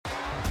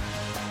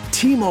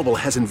T-Mobile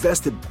has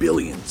invested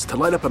billions to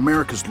light up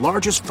America's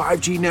largest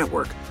 5G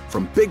network,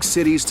 from big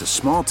cities to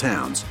small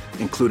towns,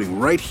 including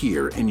right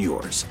here in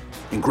yours.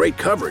 And great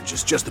coverage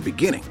is just the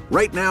beginning.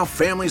 Right now,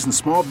 families and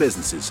small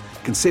businesses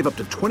can save up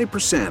to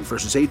 20%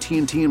 versus AT&T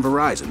and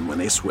Verizon when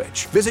they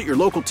switch. Visit your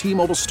local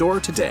T-Mobile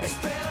store today.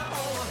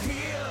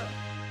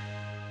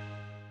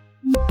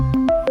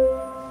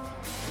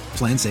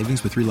 Plan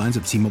savings with 3 lines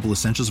of T-Mobile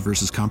Essentials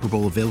versus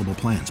comparable available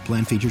plans.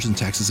 Plan features and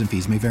taxes and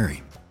fees may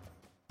vary.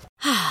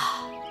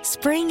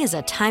 Spring is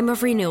a time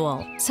of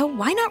renewal, so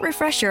why not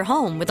refresh your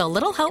home with a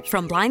little help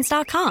from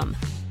Blinds.com?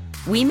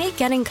 We make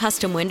getting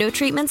custom window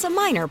treatments a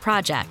minor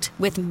project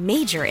with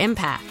major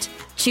impact.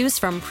 Choose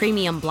from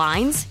premium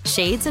blinds,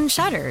 shades, and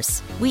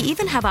shutters. We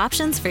even have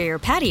options for your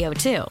patio,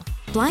 too.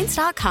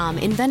 Blinds.com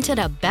invented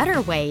a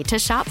better way to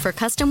shop for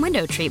custom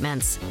window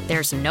treatments.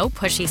 There's no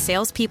pushy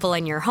salespeople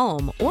in your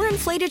home or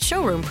inflated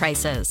showroom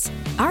prices.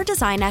 Our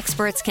design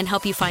experts can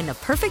help you find the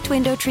perfect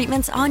window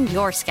treatments on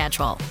your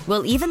schedule.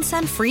 We'll even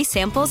send free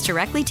samples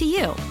directly to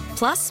you.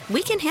 Plus,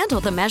 we can handle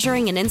the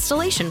measuring and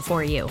installation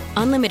for you.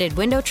 Unlimited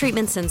window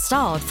treatments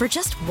installed for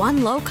just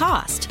one low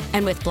cost.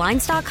 And with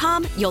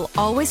Blinds.com, you'll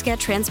always get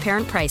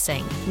transparent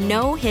pricing.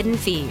 No hidden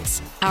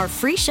fees. Our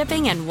free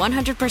shipping and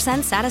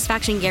 100%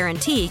 satisfaction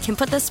guarantee can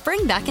put the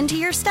spring back into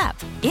your step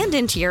and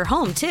into your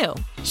home, too.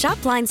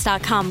 Shop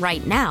Blinds.com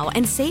right now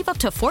and save up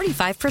to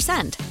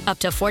 45%. Up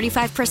to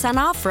 45%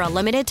 off for a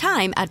limited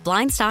time at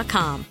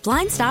Blinds.com.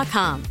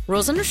 Blinds.com.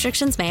 Rules and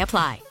restrictions may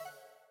apply.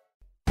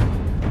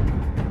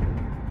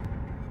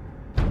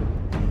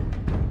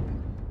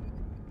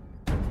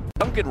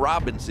 Duncan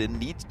Robinson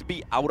needs to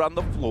be out on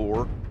the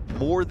floor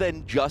more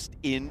than just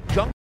in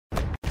junk.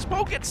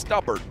 Spo gets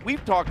stubborn.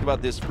 We've talked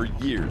about this for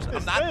years.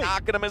 I'm not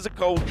knocking him as a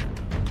coach.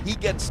 He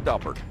gets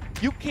stubborn.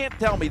 You can't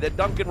tell me that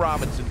Duncan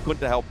Robinson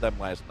couldn't have helped them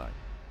last night.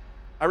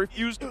 I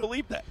refuse to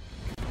believe that.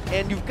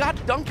 And you've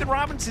got Duncan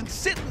Robinson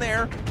sitting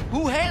there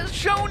who has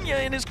shown you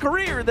in his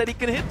career that he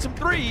can hit some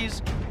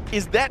threes.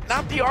 Is that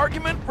not the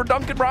argument for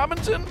Duncan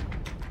Robinson?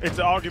 It's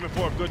an argument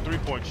for a good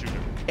three-point shooter.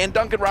 And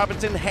Duncan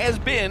Robinson has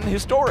been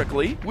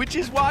historically, which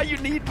is why you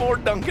need more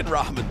Duncan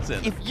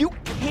Robinson. If you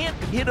can't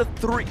hit a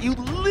three, you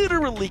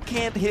literally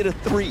can't hit a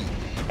three,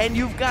 and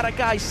you've got a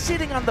guy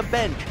sitting on the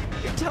bench,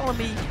 you're telling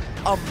me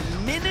a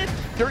minute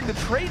during the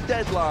trade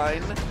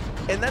deadline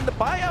and then the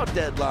buyout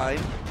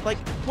deadline, like,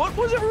 what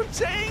was everyone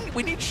saying?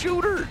 We need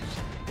shooters.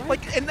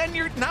 Like, and then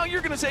you're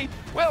going to say,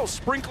 well,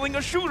 sprinkling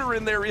a shooter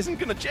in there isn't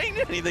going to change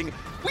anything.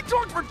 We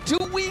talked for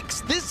 2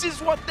 weeks. This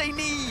is what they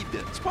need.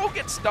 Spo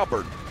gets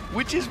stubborn,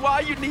 which is why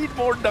you need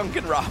more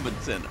Duncan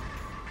Robinson.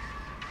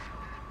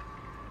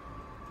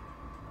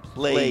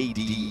 Play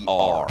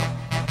DR.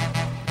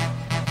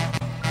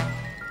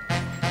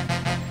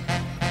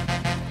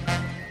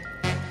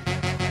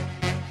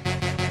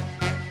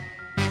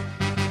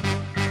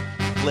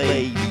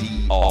 Play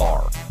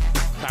DR.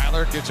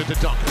 Tyler gets it to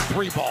Duncan.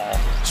 3-ball.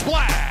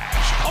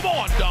 Splash! Come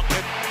on,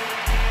 Duncan.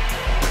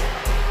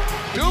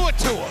 Do it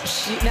to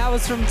us. That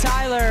was from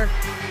Tyler,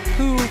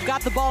 who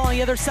got the ball on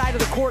the other side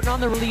of the court and on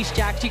the release,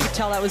 Jack. You could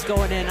tell that was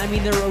going in. I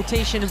mean, the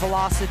rotation and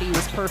velocity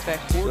was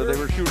perfect. So they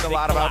were shooting a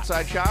lot of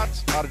outside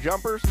shots, a lot of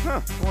jumpers.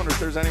 I wonder if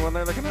there's anyone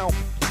there that can help.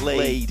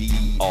 Play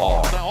DR.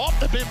 Now off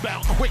the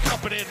inbound, quick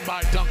up and in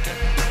by Duncan.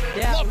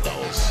 Yeah. Love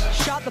those.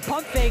 Shot the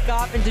pump fake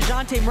off, and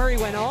DeJounte Murray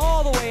went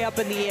all the way up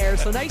in the air.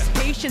 So nice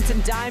patience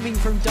and diming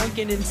from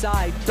Duncan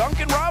inside.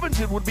 Duncan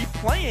Robinson would be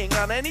playing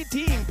on any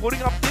team,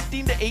 putting up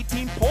 15 to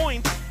 18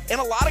 points. And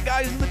a lot of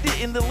guys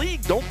in the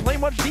league don't play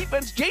much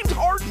defense. James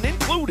Harden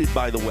included,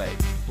 by the way.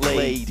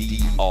 Play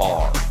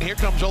DR. Here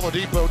comes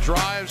Oladipo,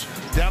 drives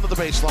down to the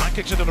baseline,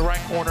 kicks it in the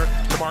right corner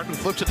to Martin,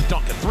 flips it to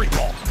Duncan.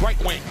 3-ball, right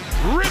wing,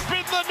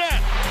 ripping the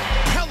net.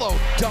 Hello,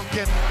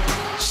 Duncan.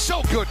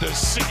 So good to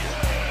see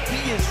you.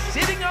 He is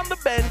sitting on the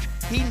bench.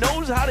 He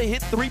knows how to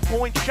hit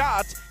three-point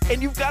shots,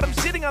 and you've got him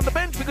sitting on the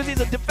bench because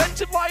he's a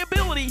defensive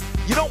liability.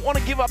 You don't want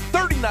to give up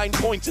 39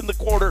 points in the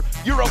quarter.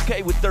 You're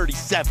okay with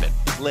 37.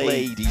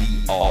 Play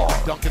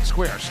DR. Duncan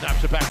square,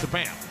 snaps it back to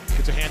Bam.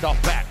 Gets a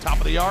handoff back, top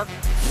of the arc,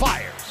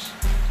 fires.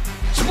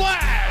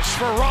 Splash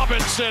for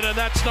Robinson, and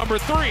that's number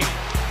 3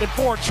 in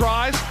 4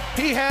 tries.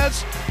 He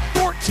has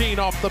 14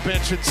 off the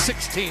bench in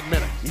 16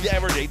 minutes. He'd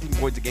average 18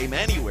 points a game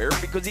anywhere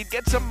because he'd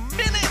get some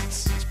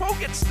minutes. Spo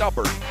gets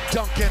stubborn.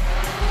 Duncan,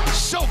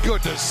 so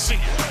good to see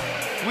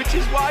you. Which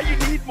is why you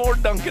need more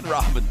Duncan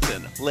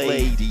Robinson.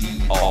 Play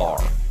DR.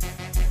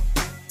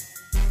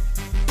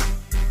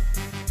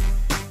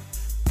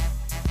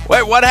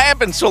 Wait, what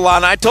happened,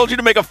 Solana? I told you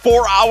to make a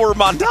 4-hour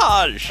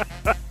montage.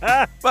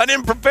 I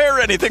didn't prepare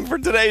anything for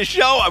today's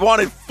show. I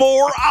wanted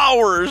 4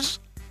 hours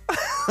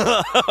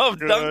of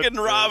Duncan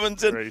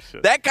Robinson.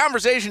 Gracious. That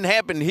conversation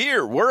happened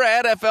here. We're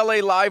at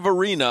FLA Live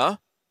Arena,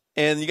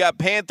 and you got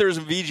Panthers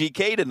and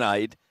VGK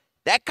tonight.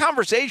 That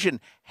conversation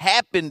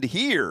happened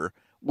here,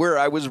 where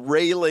I was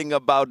railing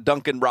about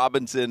Duncan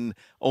Robinson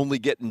only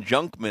getting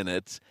junk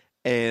minutes,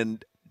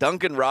 and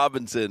Duncan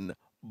Robinson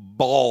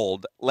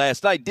balled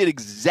last night, did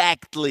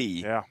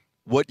exactly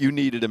what you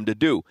needed him to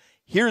do.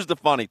 Here's the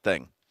funny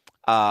thing.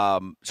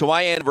 So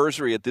my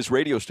anniversary at this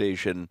radio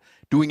station,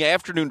 doing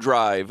afternoon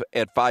drive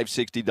at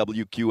 560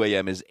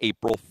 WQAM, is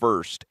April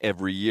 1st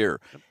every year.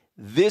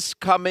 This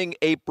coming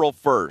April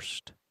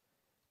 1st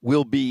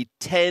will be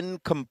 10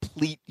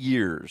 complete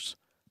years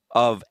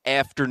of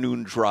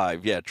afternoon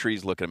drive. Yeah,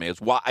 Tree's looking at me. It's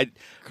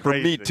for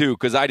me, too,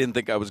 because I didn't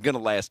think I was going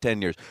to last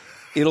 10 years.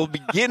 It'll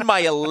begin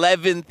my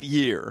 11th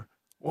year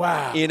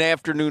in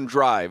afternoon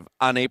drive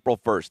on April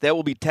 1st. That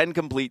will be 10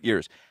 complete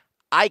years.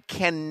 I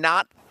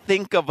cannot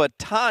think of a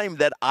time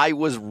that I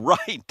was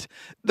right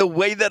the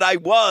way that I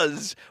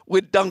was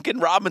with Duncan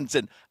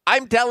Robinson.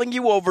 I'm telling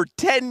you, over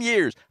 10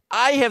 years,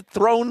 I have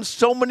thrown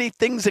so many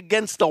things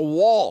against the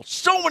wall.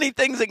 So many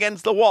things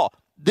against the wall.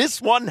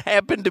 This one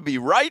happened to be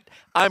right.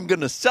 I'm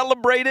going to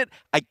celebrate it.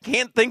 I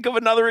can't think of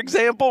another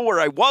example where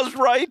I was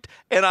right,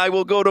 and I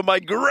will go to my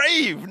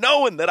grave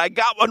knowing that I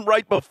got one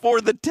right before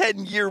the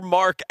 10-year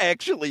mark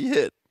actually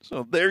hit.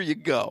 So there you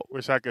go.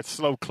 Wish I could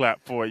slow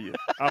clap for you.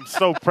 I'm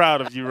so proud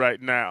of you right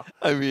now.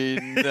 I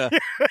mean,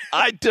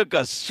 I took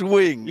a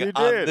swing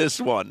on this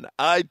one.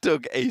 I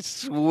took a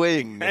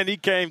swing. And he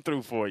came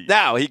through for you.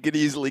 Now, he could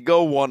easily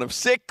go 1 of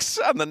 6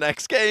 on the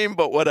next game,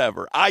 but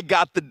whatever. I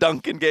got the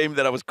Duncan game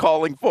that I was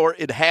calling for.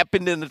 It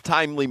happened in a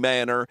timely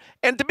manner.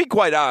 And to be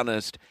quite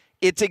honest,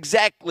 it's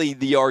exactly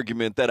the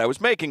argument that I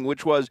was making,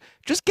 which was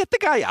just get the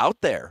guy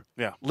out there.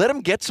 Yeah. Let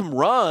him get some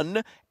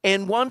run.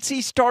 And once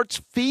he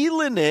starts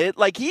feeling it,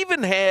 like he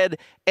even had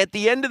at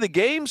the end of the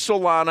game,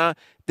 Solana,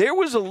 there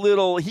was a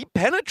little, he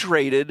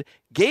penetrated,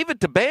 gave it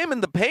to Bam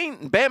in the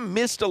paint, and Bam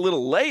missed a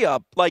little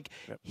layup. Like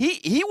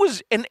he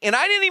was, and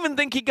I didn't even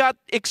think he got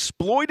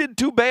exploited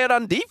too bad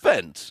on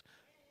defense,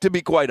 to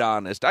be quite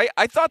honest. I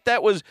thought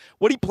that was,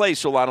 what he played,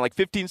 Solana, like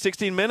 15,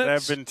 16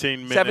 minutes? 17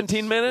 minutes.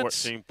 17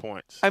 minutes? 14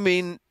 points. I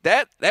mean,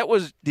 that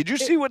was, did you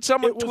see what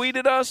someone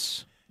tweeted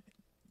us?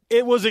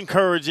 It was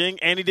encouraging,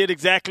 and he did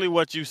exactly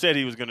what you said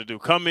he was going to do.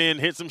 Come in,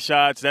 hit some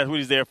shots. That's what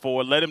he's there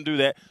for. Let him do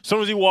that. As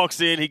soon as he walks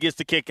in, he gets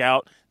the kick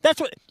out. That's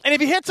what. And if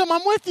he hits him,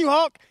 I'm with you,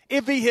 Hawk.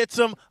 If he hits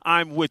him,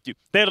 I'm with you.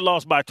 They'd have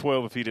lost by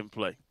 12 if he didn't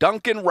play.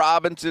 Duncan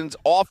Robinson's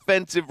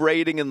offensive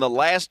rating in the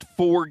last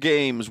 4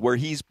 games where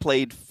he's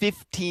played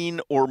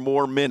 15 or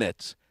more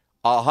minutes,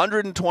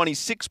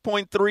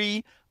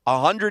 126.3,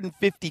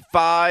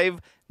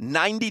 155,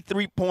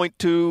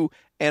 93.2,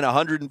 and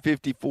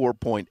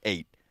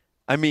 154.8.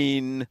 I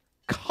mean,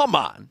 come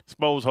on.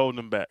 Spo's holding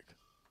him back.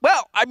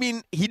 Well, I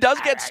mean, he does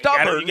get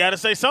stubborn. You got to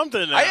say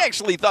something now. I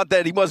actually thought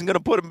that he wasn't going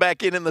to put him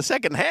back in the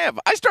second half.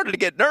 I started to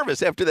get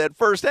nervous after that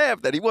first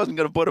half that he wasn't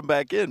going to put him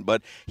back in.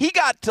 But he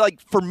got,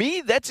 for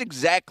me, that's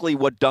exactly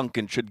what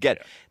Duncan should get.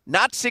 Yeah.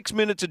 Not 6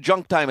 minutes of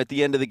junk time at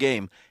the end of the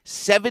game.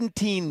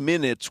 17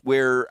 minutes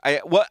where, I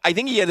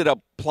think he ended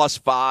up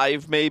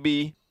 +5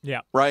 maybe.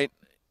 Yeah. Right?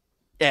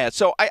 Yeah,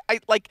 so I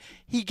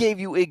he gave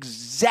you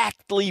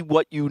exactly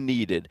what you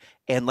needed.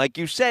 And like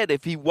you said,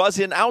 if he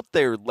wasn't out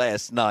there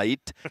last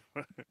night,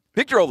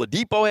 Victor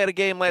Oladipo had a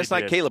game last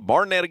night. Caleb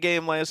Martin had a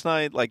game last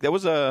night. Like that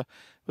was a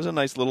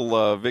nice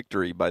little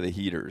victory by the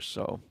Heaters.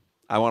 So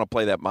I want to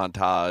play that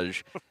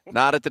montage,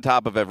 not at the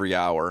top of every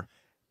hour,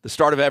 the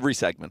start of every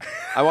segment.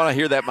 I want to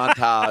hear that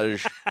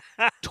montage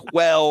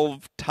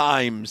 12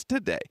 times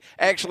today.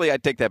 Actually, I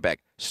take that back.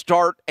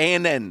 Start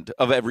and end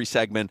of every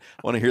segment.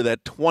 I want to hear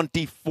that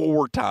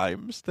 24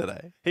 times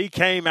today. He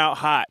came out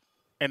hot,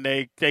 and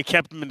they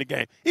kept him in the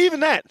game.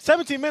 Even that,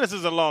 17 minutes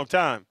is a long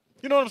time.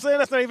 You know what I'm saying?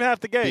 That's not even half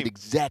the game. Did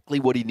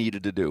exactly what he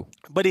needed to do.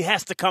 But he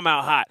has to come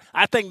out hot.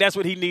 I think that's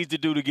what he needs to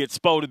do to get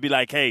Spo to be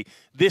like, hey,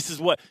 this is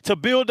what – to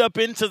build up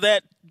into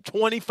that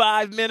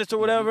 25 minutes or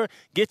whatever,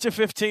 get your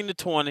 15 to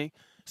 20.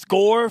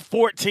 Score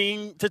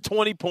 14 to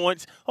 20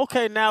 points.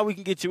 Okay, now we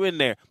can get you in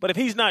there. But if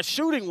he's not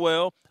shooting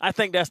well, I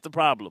think that's the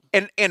problem.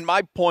 And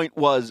my point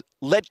was,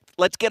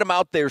 let's get him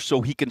out there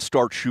so he can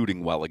start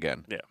shooting well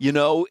again. Yeah. You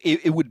know,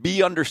 it would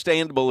be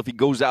understandable if he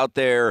goes out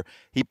there,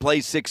 he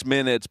plays 6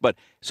 minutes. But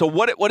so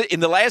what in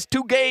the last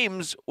 2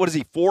 games, what is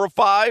he, 4 of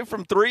 5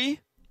 from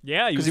 3?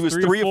 Yeah, because he was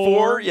 3 of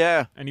 4.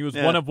 Yeah, and he was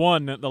 1 of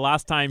 1 the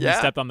last time he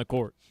stepped on the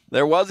court.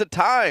 There was a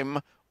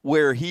time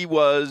where he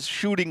was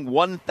shooting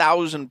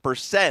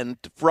 1,000%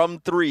 from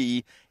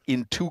 3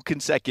 in 2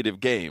 consecutive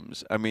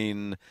games. I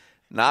mean,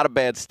 not a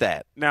bad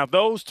stat. Now,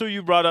 those 2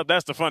 you brought up,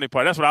 that's the funny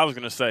part. That's what I was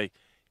going to say.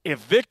 If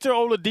Victor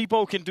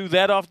Oladipo can do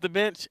that off the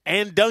bench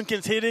and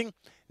Duncan's hitting,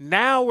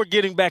 now we're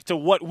getting back to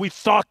what we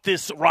thought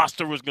this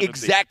roster was going to be.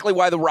 Exactly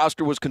why the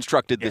roster was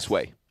constructed this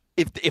way.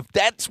 If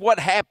that's what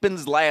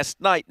happens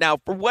last night. Now,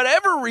 for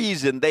whatever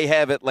reason, they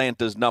have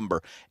Atlanta's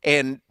number.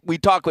 And we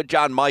talked with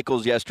John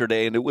Michaels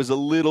yesterday, and it was a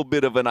little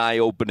bit of an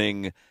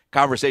eye-opening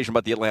conversation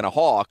about the Atlanta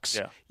Hawks,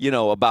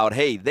 about,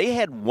 hey, they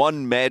had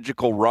one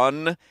magical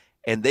run,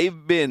 and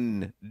they've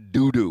been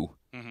doo-doo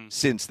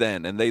since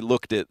then. And they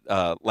looked at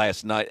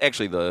last night,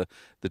 actually the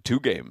 2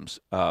 games.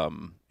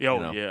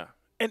 Yeah.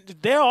 And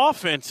their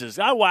offenses,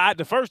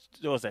 the first,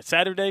 what was that,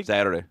 Saturday?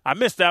 Saturday. I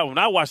missed that one.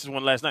 I watched this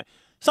one last night.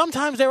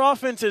 Sometimes their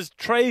offense is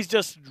Trey's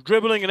just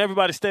dribbling and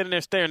everybody standing there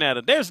staring at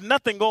him. There's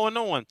nothing going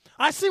on.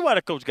 I see why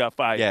the coach got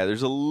fired. Yeah,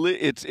 there's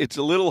it's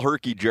a little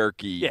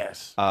herky-jerky.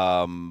 Yes.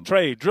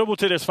 Trey, dribble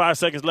till there's 5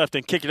 seconds left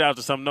and kick it out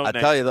to some no-name. I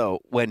tell you, though,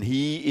 when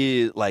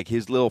he is, like,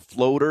 his little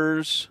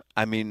floaters,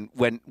 I mean,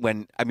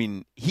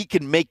 he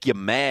can make you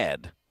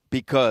mad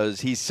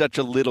because he's such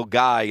a little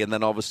guy, and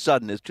then all of a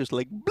sudden it's just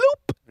like,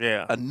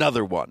 bloop,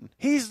 another one.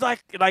 He's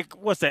like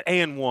what's that,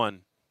 and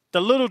one.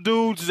 The little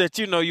dudes that,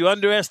 you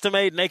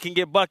underestimate and they can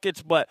get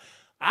buckets, but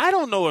I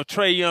don't know if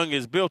Trae Young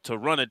is built to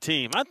run a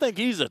team. I think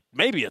he's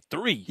maybe a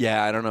 3.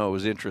 Yeah, I don't know. It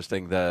was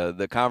interesting.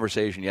 The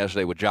conversation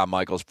yesterday with John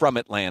Michaels from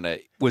Atlanta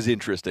was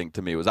interesting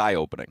to me. It was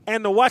eye-opening.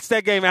 And to watch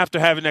that game after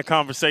having that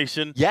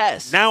conversation,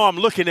 yes. Now I'm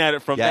looking at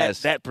it from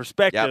that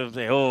perspective and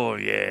saying, oh,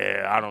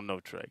 yeah, I don't know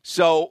Trae.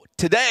 So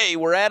today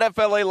we're at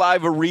FLA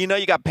Live Arena.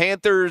 You got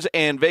Panthers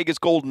and Vegas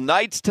Golden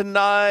Knights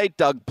tonight.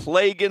 Doug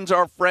Plagens,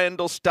 our friend,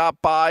 will stop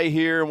by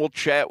here, and we'll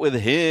chat with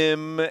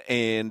him.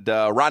 And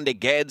Rondé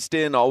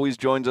Gadsden always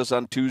joins us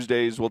on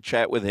Tuesdays. We'll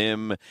chat with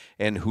him,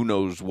 and who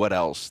knows what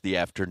else the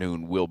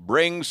afternoon will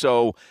bring.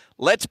 So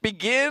let's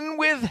begin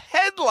with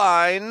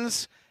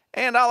headlines.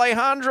 And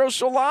Alejandro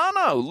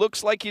Solana, who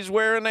looks like he's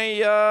wearing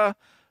a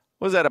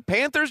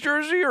Panthers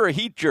jersey or a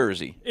Heat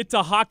jersey? It's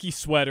a hockey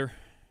sweater.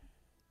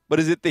 But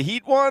is it the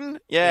Heat one?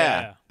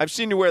 Yeah. I've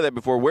seen you wear that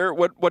before.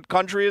 What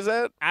country is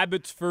that?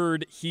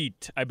 Abbotsford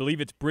Heat. I believe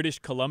it's British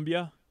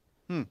Columbia.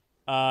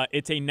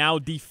 It's a now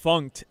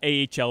defunct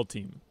AHL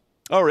team.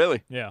 Oh,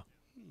 really? Yeah.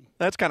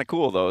 That's kind of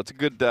cool, though. It's a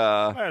good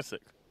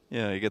classic.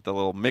 Yeah, you get the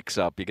little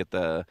mix-up. You get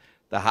the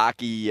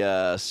hockey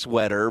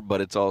sweater,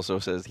 but it also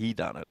says Heat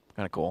on it.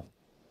 Kind of cool.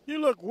 You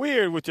look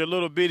weird with your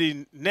little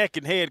bitty neck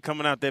and head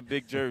coming out that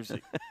big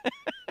jersey.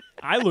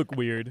 I look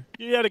weird.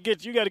 You gotta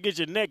get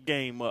your neck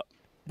game up.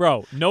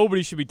 Bro,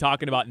 nobody should be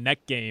talking about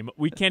neck game.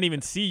 We can't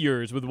even see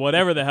yours with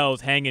whatever the hell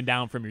is hanging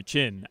down from your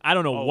chin. I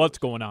don't know what's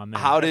going on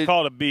there. It's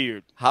called a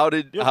beard.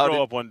 You'll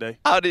grow up one day.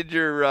 How did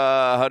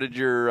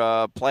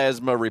your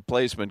plasma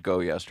replacement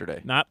go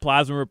yesterday? Not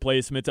plasma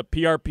replacement. It's a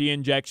PRP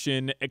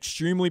injection.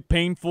 Extremely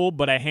painful,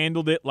 but I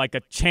handled it like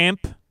a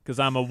champ because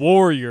I'm a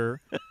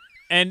warrior.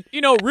 And,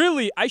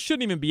 really, I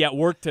shouldn't even be at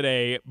work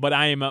today, but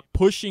I am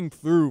pushing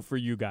through for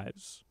you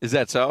guys. Is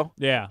that so?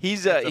 Yeah.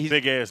 He's a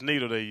big-ass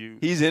needle they use.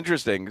 He's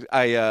interesting.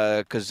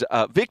 Because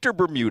Victor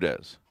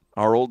Bermudez,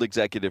 our old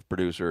executive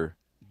producer,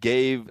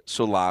 gave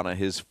Solana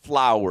his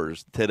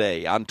flowers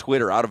today on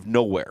Twitter out of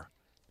nowhere.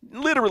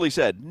 Literally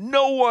said,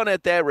 no one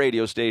at that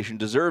radio station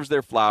deserves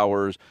their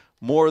flowers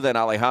more than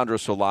Alejandro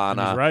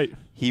Solana. He's right.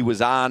 He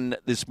was on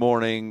this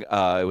morning.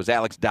 It was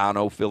Alex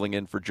Dono filling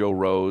in for Joe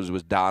Rose. It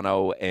was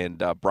Dono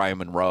and Brian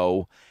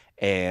Monroe.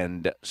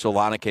 And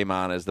Solana came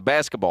on as the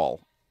basketball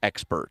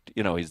expert.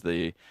 He's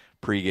the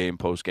pregame,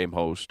 postgame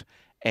host.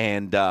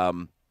 And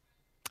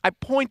I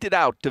pointed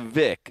out to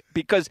Vic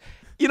because,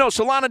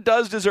 Solana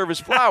does deserve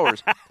his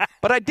flowers.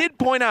 But I did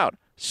point out,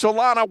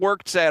 Solana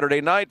worked Saturday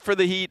night for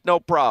the Heat, no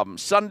problem.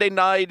 Sunday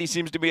night, he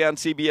seems to be on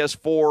CBS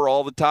 4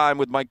 all the time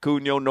with Mike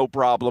Cugno, no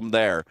problem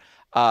there.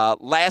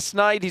 Last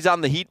night, he's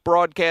on the Heat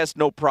broadcast,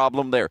 no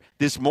problem there.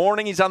 This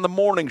morning, he's on the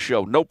morning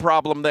show, no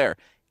problem there.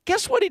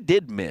 Guess what he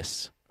did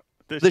miss?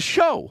 The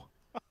show.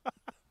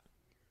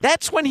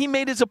 That's when he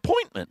made his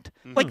appointment.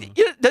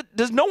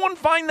 Does no one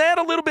find that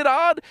a little bit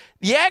odd?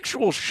 The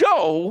actual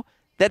show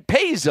that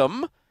pays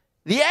him,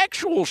 the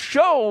actual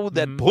show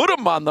that put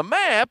him on the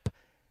map,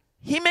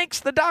 he makes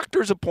the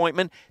doctor's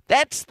appointment.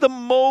 That's the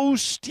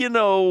most,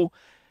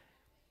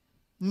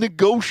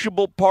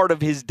 negotiable part of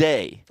his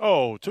day.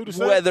 Oh, 2 to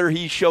 6? Whether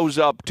he shows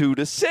up 2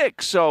 to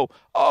 6. So,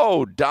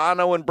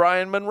 Dono and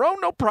Brian Monroe,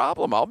 no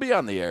problem. I'll be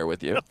on the air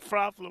with you. No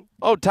problem.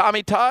 Oh,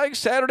 Tommy Tiggs,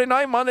 Saturday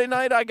night, Monday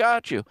night, I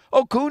got you.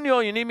 Oh,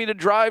 Cugno, you need me to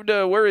drive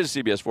to, where is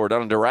CBS 4?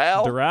 Down in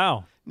Doral?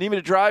 Doral. Need me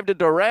to drive to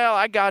Doral?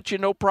 I got you,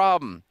 no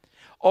problem.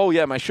 Oh,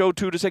 yeah, my show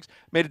 2 to 6.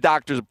 Made a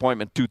doctor's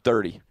appointment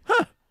 2:30.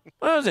 Huh,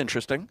 well, that was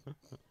interesting.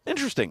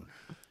 Interesting.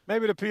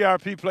 Maybe the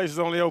PRP place is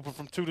only open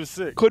from 2 to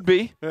 6. Could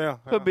be. Yeah.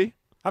 Could be.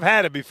 I've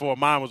had it before.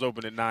 Mine was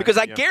open at 9. Because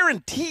I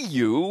guarantee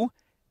you,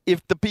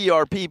 if the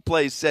PRP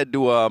place said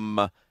to him,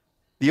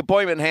 the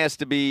appointment has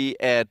to be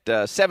at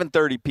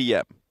 7:30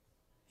 p.m.,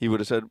 he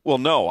would have said, well,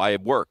 no, I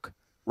have work,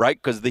 right?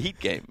 Because of the Heat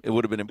game. It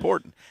would have been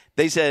important.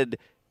 They said,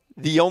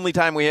 the only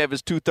time we have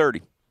is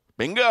 2:30.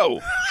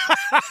 Bingo.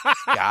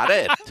 Got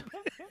it.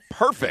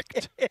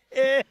 Perfect.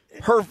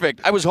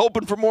 Perfect. I was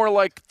hoping for more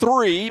like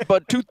 3,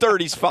 but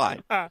 2:30's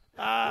fine.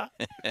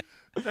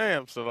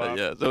 Damn, Solana.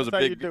 Yeah, so it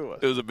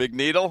was a big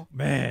needle.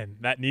 Man,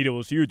 that needle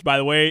was huge. By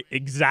the way,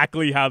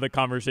 exactly how the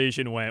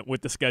conversation went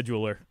with the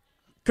scheduler.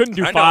 Couldn't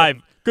do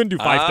 5. Couldn't do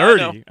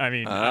 5:30.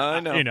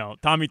 I know.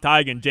 Tommy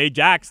Tigg and Jay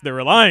Jacks, they're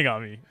relying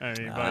on me.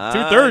 But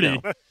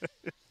 2:30,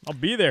 I'll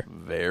be there.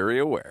 Very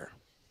aware.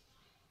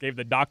 Gave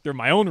the doctor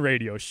my own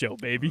radio show,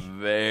 baby.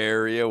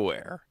 Very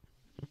aware.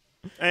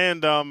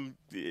 And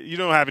you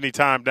don't have any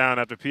time down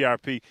after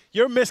PRP.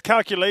 Your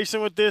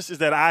miscalculation with this is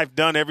that I've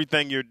done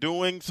everything you're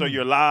doing, so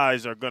your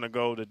lies are going to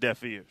go to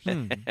deaf ears.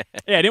 Yeah,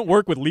 it didn't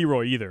work with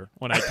Leroy either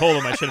when I told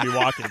him I shouldn't be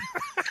walking.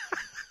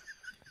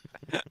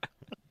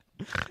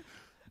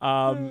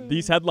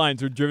 These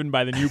headlines are driven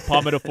by the new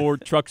Palmetto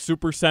Ford Truck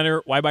Super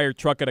Center. Why buy your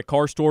truck at a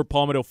car store?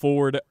 Palmetto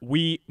Ford,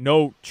 we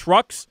know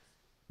trucks.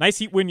 Nice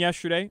Heat win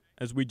yesterday,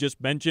 as we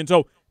just mentioned.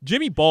 So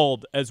Jimmy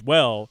balled as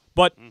well.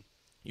 But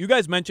you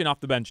guys mentioned off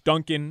the bench,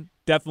 Duncan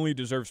definitely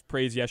deserves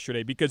praise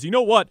yesterday because you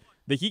know what?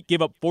 The Heat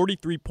gave up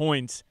 43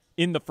 points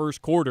in the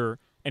first quarter,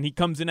 and he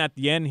comes in at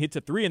the end, hits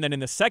a three, and then in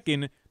the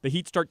second, the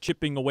Heat start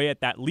chipping away at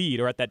that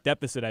lead, or at that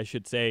deficit, I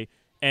should say.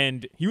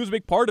 And he was a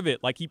big part of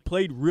it. Like, he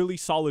played really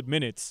solid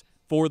minutes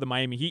for the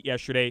Miami Heat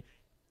yesterday.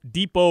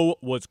 Depot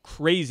was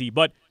crazy.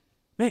 But,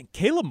 man,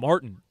 Caleb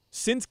Martin,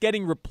 since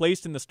getting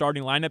replaced in the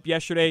starting lineup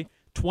yesterday,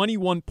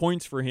 21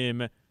 points for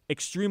him,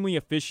 extremely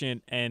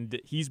efficient, and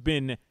he's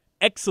been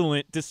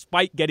excellent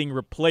despite getting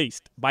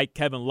replaced by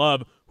Kevin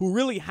Love, who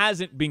really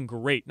hasn't been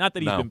great. Not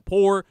that he's been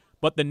poor,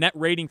 but the net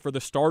rating for the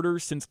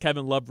starters since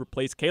Kevin Love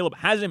replaced Caleb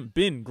hasn't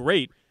been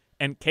great,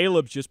 and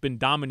Caleb's just been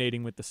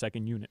dominating with the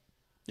second unit.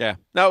 Yeah,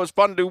 no, it was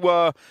fun to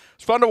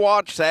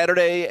watch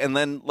Saturday, and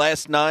then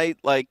last night,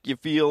 like, you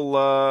feel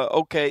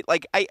okay.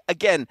 Like,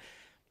 they're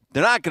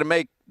not going to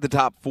make the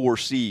top 4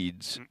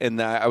 seeds,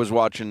 and I was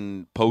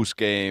watching post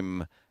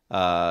game.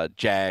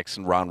 Jax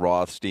and Ron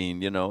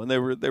Rothstein, and they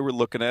were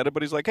looking at it,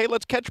 but he's like, hey,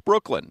 let's catch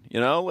Brooklyn,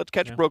 let's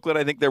catch Brooklyn.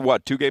 I think they're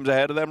 2 games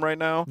ahead of them right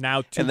now?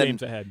 Now 2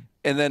 games ahead.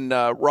 And then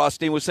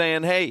Rothstein was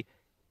saying, hey,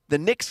 the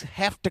Knicks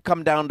have to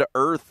come down to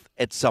earth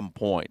at some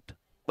point.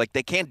 Like,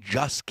 they can't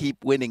just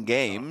keep winning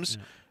games.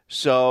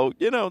 So,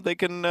 they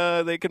can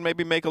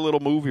maybe make a little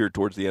move here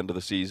towards the end of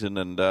the season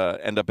and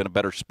end up in a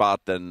better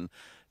spot than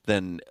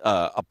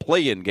a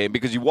play-in game.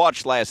 Because you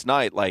watched last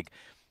night, like,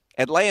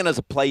 Atlanta's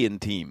a play-in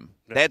team.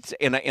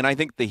 And I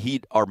think the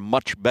Heat are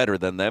much better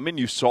than them, and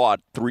you saw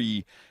it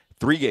three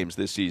games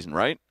this season,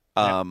 right?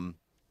 Yeah.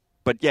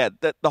 But yeah,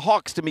 the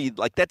Hawks to me,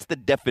 like, that's the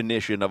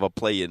definition of a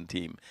play-in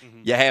team. Mm-hmm.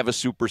 You have a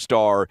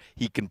superstar,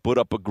 he can put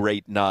up a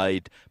great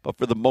night, but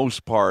for the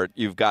most part,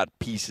 you've got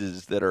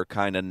pieces that are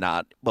kind of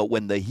not. But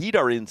when the Heat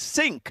are in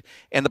sync,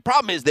 and the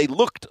problem is they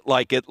looked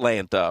like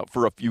Atlanta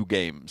for a few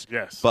games.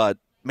 Yes. But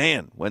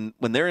man, when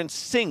they're in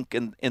sync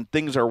and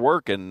things are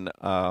working.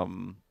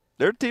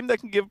 They're a team that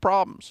can give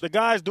problems. The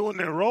guys doing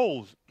their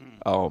roles.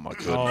 Oh, my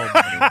goodness.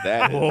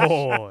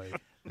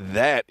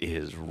 That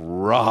is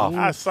rough.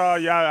 I saw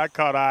y'all. I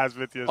caught eyes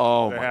with you.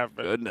 Oh, my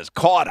goodness.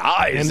 Caught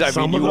eyes. And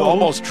I mean, you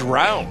almost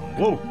drowned.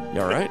 Whoa.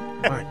 You all right?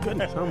 My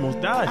goodness. I almost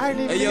died. I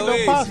didn't eat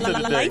no pasta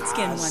today. Light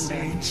skin one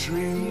day.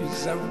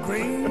 Trees of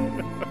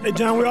green. Hey,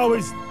 John, we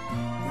always.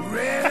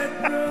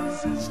 Red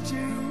roses too.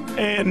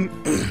 And,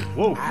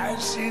 whoa. I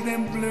see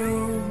them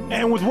bloom.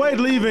 And with Wade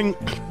leaving,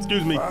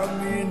 excuse me.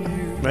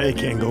 They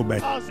can't go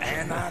back.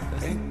 And I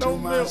think to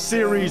myself,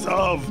 series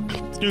of,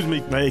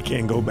 they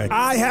can't go back.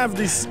 I have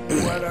this.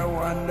 What a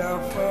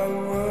wonderful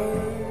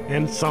world.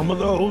 And some of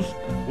those,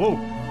 whoa,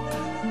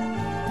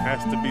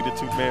 has to be the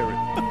two married.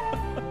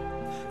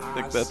 I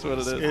think that's what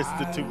it is. It's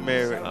the two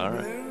married. All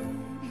right.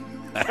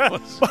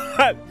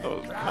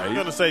 I'm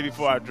going to say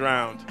before I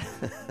drowned,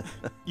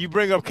 you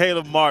bring up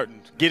Caleb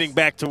Martin getting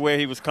back to where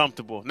he was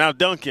comfortable. Now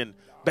Duncan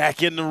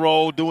back in the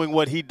role doing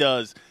what he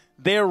does.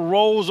 Their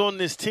roles on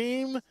this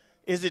team,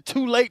 is it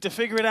too late to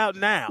figure it out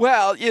now?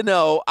 Well,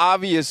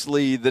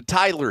 obviously the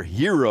Tyler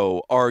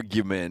Hero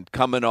argument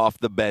coming off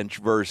the bench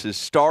versus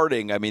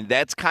starting, I mean,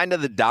 that's kind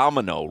of the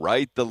domino,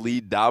 right? The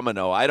lead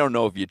domino. I don't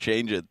know if you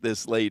change it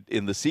this late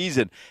in the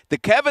season. The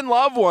Kevin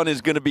Love one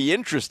is going to be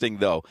interesting,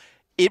 though.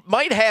 It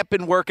might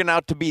happen working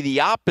out to be the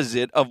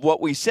opposite of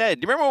what we said.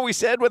 Do you remember what we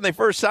said when they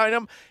first signed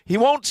him? He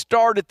won't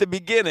start at the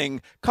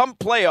beginning. Come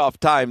playoff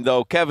time,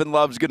 though, Kevin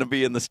Love's going to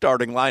be in the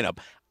starting lineup.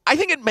 I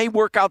think it may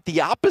work out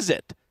the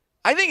opposite.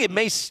 I think it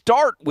may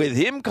start with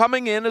him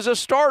coming in as a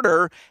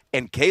starter,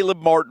 and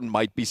Caleb Martin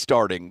might be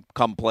starting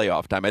come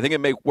playoff time. I think it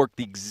may work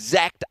the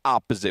exact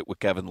opposite with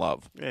Kevin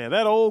Love. Yeah,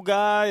 that old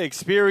guy,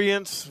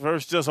 experience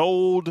versus just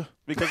old,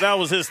 because that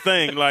was his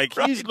thing. Like,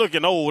 right. He's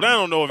looking old. I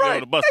don't know if you're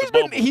going to bust the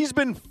bubble. He's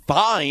been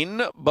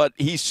fine, but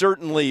he's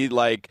certainly,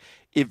 like,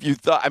 if you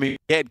thought, I mean,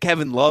 he had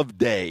Kevin Love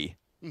Day.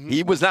 Mm-hmm.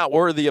 He was not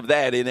worthy of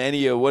that in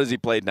any of, what has he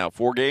played now,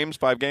 4 games,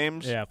 5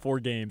 games? Yeah, 4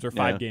 games or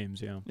 5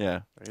 games, yeah.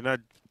 Yeah. You're not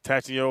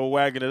attaching your old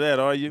wagon to that,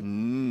 are you?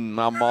 I'm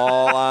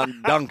all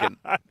on Duncan.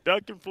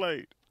 Duncan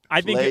played.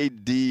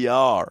 Played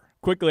DR.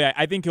 Quickly,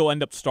 I think he'll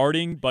end up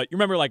starting, but you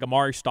remember like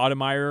Amari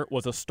Stoudemire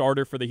was a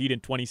starter for the Heat in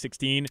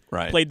 2016.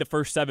 Right. Played the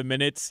first 7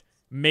 minutes,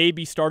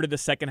 maybe started the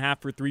second half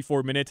for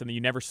 3-4 minutes, and then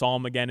you never saw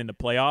him again in the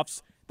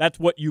playoffs. That's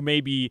what you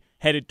may be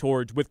headed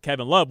towards with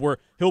Kevin Love, where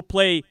he'll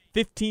play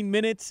 15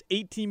 minutes,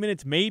 18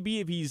 minutes maybe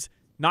if he's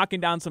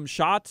knocking down some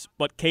shots,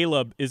 but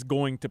Caleb is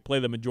going to play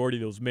the majority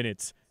of those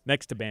minutes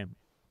next to Bam.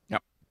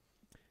 Yep.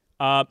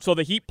 So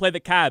the Heat play the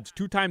Cavs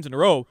 2 times in a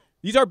row.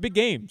 These are big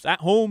games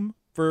at home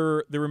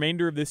for the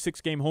remainder of this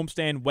 6-game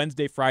homestand,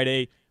 Wednesday,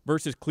 Friday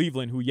versus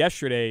Cleveland, who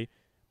yesterday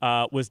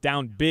was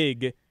down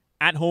big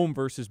at home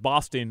versus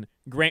Boston.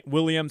 Grant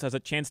Williams has a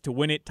chance to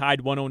win it, tied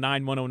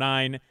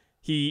 109-109.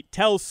 He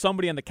tells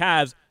somebody on the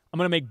Cavs, I'm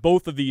going to make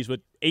both of these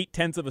with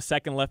 0.8 of a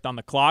second left on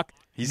the clock.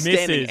 He's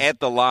Misses. standing at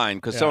the line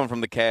because someone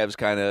from the Cavs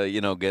kind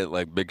of, get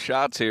like big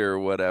shots here or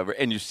whatever,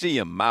 and you see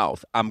him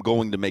mouth, I'm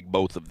going to make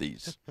both of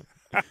these.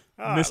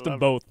 Missed them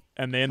both,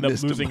 and they end up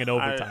losing in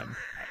overtime.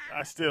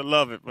 I still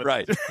love it. But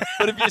Right.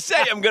 But if you say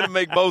I'm going to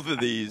make both of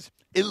these,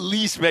 at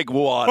least make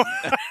one.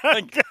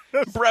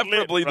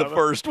 Preferably the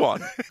first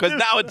one. Because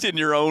now it's in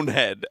your own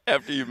head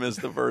after you miss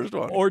the first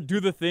one. Or do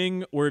the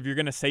thing where if you're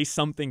going to say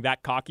something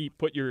that cocky,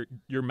 put your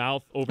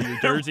mouth over your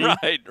jersey.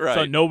 Right.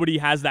 So nobody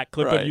has that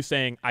clip Right. of you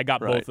saying, I got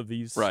both of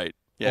these. Right.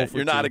 Yeah,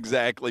 you're not 2.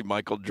 exactly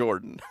Michael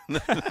Jordan.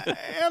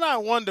 And I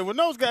wonder, when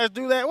those guys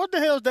do that, what the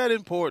hell is that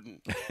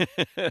important?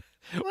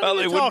 Well,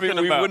 we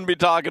wouldn't be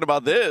talking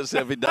about this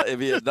if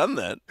he had done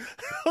that.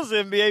 Those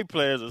NBA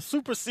players are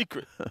super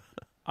secret.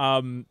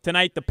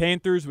 Tonight, the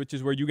Panthers, which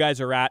is where you guys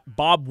are at,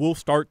 Bob will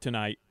start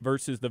tonight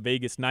versus the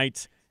Vegas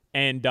Knights.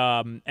 And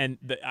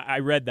I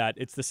read that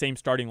it's the same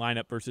starting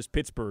lineup versus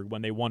Pittsburgh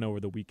when they won over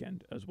the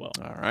weekend as well.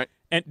 All right.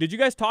 And did you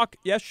guys talk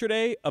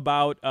yesterday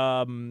about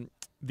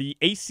the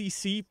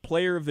ACC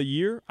Player of the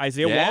Year,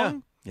 Isaiah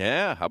Wong?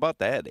 Yeah, how about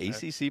that?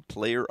 ACC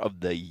Player of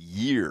the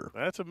Year.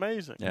 That's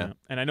amazing. Yeah.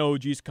 And I know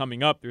OG's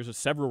coming up. There's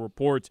several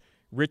reports.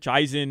 Rich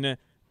Eisen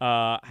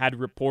had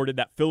reported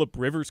that Phillip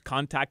Rivers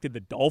contacted the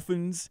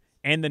Dolphins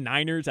and the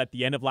Niners at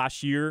the end of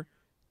last year,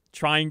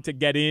 trying to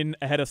get in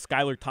ahead of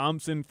Skylar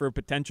Thompson for a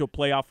potential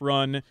playoff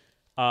run.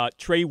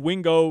 Trey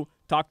Wingo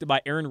talked about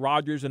Aaron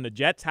Rodgers and the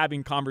Jets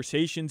having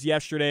conversations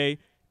yesterday.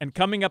 And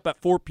coming up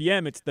at 4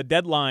 p.m., it's the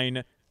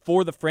deadline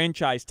for the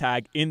franchise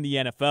tag in the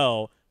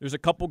NFL. There's a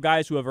couple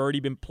guys who have already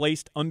been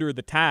placed under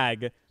the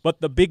tag, but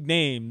the big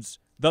names,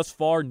 thus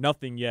far,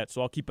 nothing yet.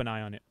 So I'll keep an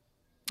eye on it.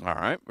 All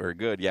right, very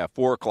good. Yeah,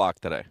 4 o'clock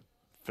today.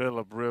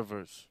 Phillip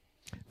Rivers.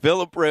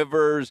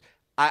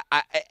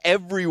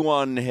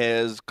 Everyone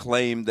has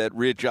claimed that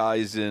Rich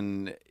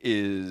Eisen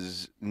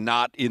is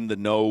not in the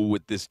know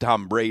with this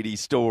Tom Brady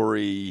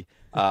story.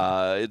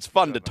 It's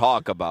fun to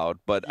talk about,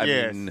 but I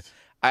mean,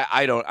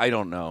 I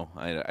don't know.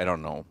 I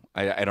don't know.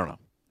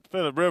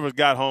 Phillip Rivers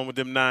got home with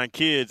them 9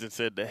 kids and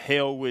said, "The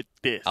hell with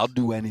this. I'll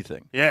do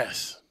anything."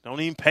 Yes.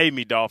 Don't even pay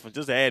me, Dolphins.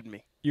 Just add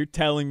me. You're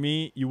telling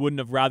me you wouldn't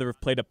have rather have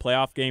played a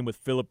playoff game with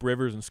Phillip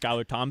Rivers and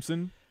Skylar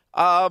Thompson?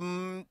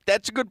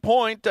 That's a good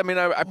point. I mean,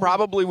 I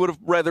probably would have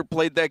rather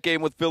played that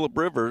game with Phillip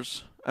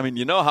Rivers. I mean,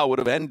 you know how it would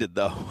have ended,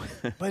 though.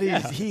 But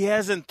he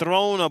hasn't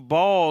thrown a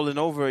ball in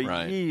over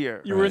a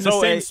year. You were in the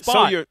same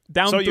spot.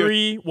 Down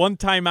 3, 1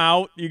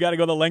 timeout. You got to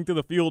go the length of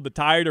the field to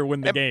tie it or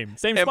win the game.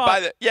 Same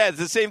spot. It's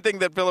the same thing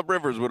that Phillip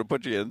Rivers would have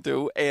put you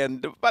into.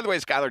 And, by the way,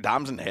 Skylar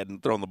Thompson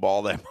hadn't thrown the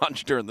ball that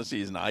much during the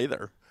season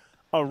either.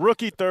 A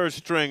rookie third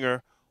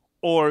stringer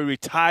or a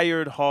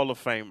retired Hall of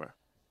Famer.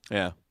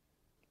 Yeah.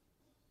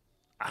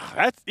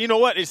 That's, you know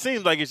what? It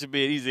seems like it should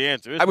be an easy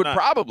answer. I would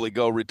probably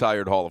go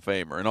retired Hall of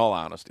Famer, in all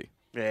honesty.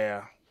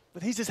 Yeah.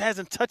 But he just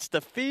hasn't touched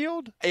the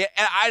field. Yeah,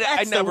 and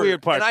That's the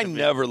weird part. And I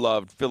never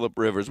loved Phillip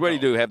Rivers. What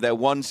did he do? Have that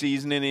one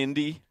season in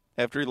Indy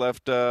after he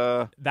left?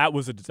 That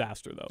was a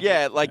disaster, though.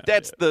 Yeah,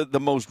 that's the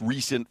most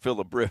recent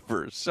Phillip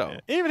Rivers. So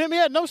even him, he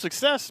had no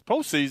success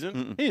postseason.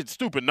 Mm-mm. He had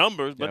stupid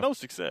numbers, but no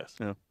success.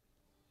 Yeah.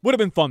 Would have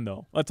been fun,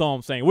 though. That's all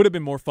I'm saying. Would have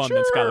been more fun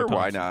than Skylar Thompson.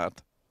 Why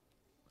not?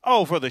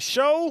 Oh, for the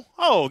show?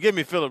 Oh, give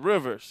me Phillip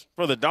Rivers.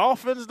 For the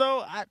Dolphins,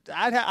 though,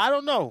 I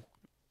don't know.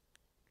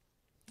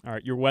 All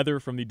right, your weather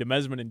from the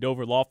Demesman and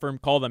Dover Law Firm.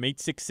 Call them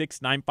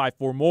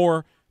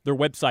 866-954-MORE. Their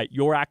website,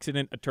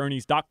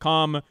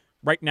 youraccidentattorneys.com.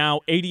 Right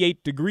now,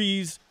 88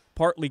 degrees,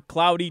 partly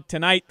cloudy.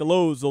 Tonight, the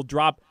lows will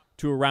drop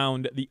to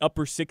around the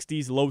upper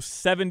 60s, low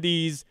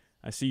 70s.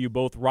 I see you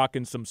both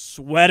rocking some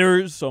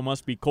sweaters, so it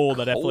must be cold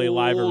at FLA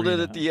Live Arena. Cold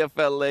at the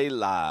FLA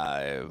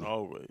Live.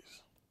 Always.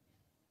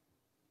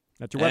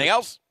 That's your weather. Anything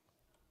else?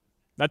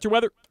 That's your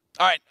weather.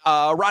 All right,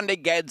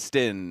 Rondé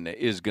Gadsden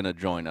is going to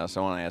join us.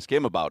 I want to ask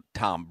him about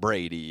Tom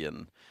Brady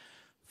and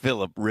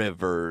Phillip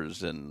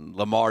Rivers and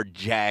Lamar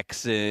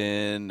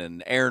Jackson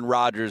and Aaron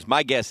Rodgers.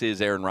 My guess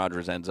is Aaron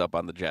Rodgers ends up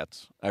on the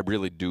Jets. I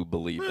really do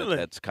believe that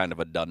that's kind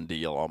of a done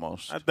deal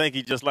almost. I think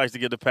he just likes to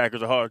give the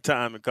Packers a hard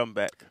time and come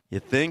back.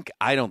 You think?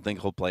 I don't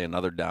think he'll play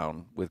another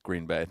down with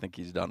Green Bay. I think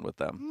he's done with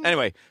them.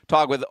 Anyway,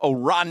 talk with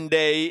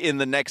Rondé in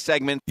the next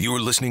segment. You're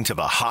listening to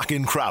the Hawk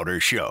and Crowder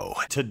Show.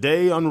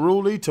 Today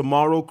unruly,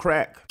 tomorrow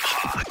crack.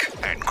 Hawk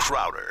and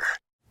Crowder.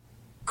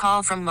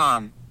 Call from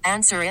mom.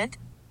 Answer it.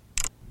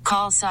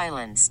 Call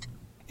silenced.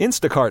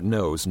 Instacart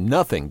knows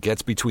nothing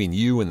gets between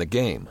you and the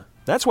game.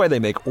 That's why they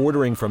make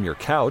ordering from your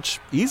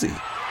couch easy.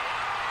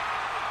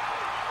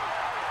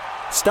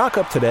 Stock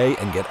up today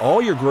and get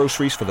all your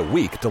groceries for the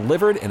week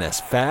delivered in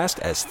as fast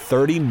as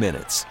 30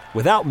 minutes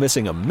without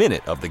missing a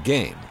minute of the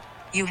game.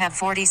 You have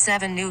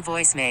 47 new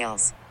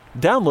voicemails.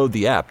 Download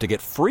the app to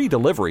get free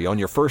delivery on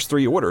your first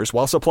 3 orders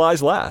while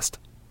supplies last.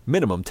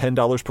 Minimum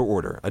 $10 per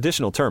order.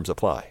 Additional terms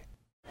apply.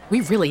 We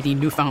really need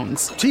new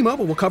phones.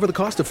 T-Mobile will cover the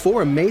cost of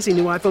 4 amazing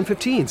new iPhone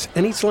 15s,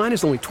 and each line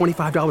is only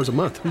 $25 a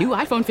month. New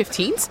iPhone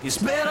 15s? It's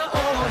better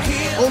over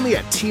here. Only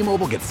at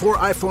T-Mobile, get 4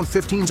 iPhone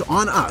 15s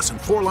on us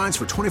and 4 lines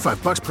for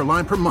 $25 per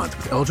line per month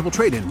with eligible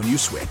trade-in when you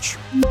switch.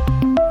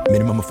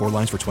 Minimum of 4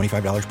 lines for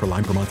 $25 per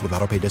line per month with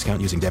autopay discount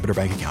using debit or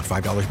bank account.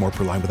 $5 more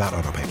per line without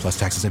autopay, plus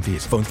taxes and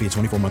fees. Phone fee at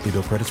 24 monthly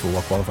bill credits for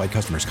well qualified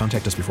customers.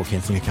 Contact us before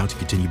canceling account to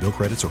continue bill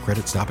credits or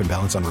credit stop and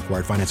balance on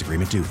required finance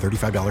agreement due.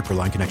 $35 per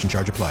line connection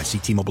charge applies. See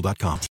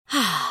T-Mobile.com.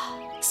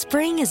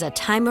 Spring is a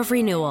time of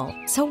renewal,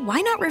 so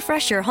why not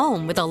refresh your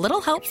home with a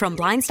little help from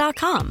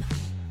Blinds.com?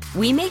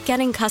 We make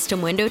getting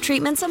custom window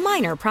treatments a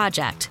minor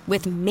project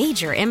with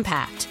major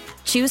impact.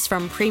 Choose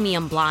from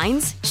premium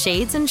blinds,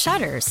 shades, and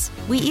shutters.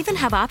 We even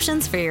have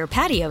options for your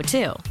patio,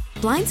 too.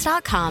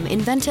 Blinds.com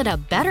invented a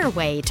better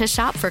way to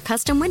shop for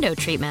custom window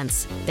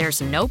treatments.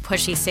 There's no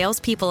pushy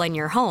salespeople in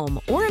your home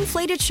or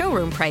inflated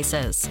showroom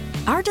prices.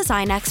 Our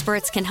design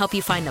experts can help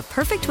you find the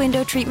perfect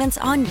window treatments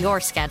on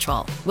your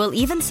schedule. We'll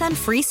even send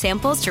free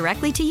samples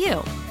directly to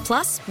you.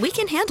 Plus, we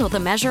can handle the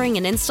measuring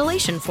and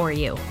installation for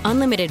you.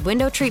 Unlimited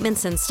window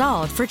treatments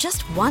installed for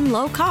just one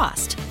low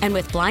cost. And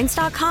with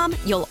Blinds.com,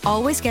 you'll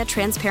always get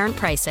transparent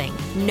pricing.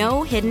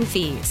 No hidden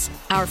fees.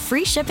 Our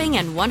free shipping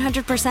and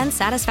 100%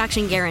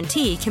 satisfaction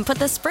guarantee can put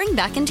the spring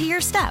back into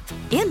your step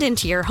and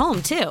into your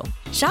home, too.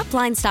 Shop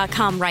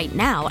Blinds.com right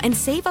now and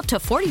save up to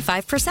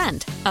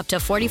 45%. Up to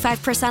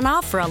 45%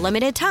 off for a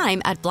limited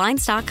time at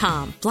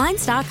Blinds.com.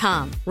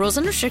 Blinds.com. Rules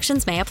and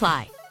restrictions may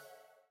apply.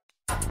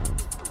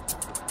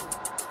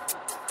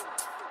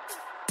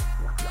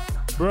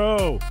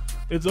 Bro,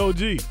 it's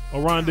OG,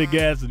 Oronde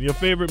Gadsden, your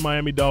favorite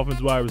Miami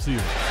Dolphins wide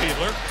receiver.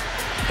 Fiedler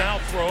now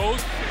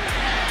throws.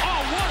 Oh,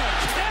 what a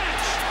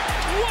catch!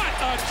 What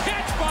a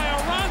catch by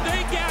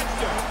Oronde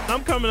Gadsden!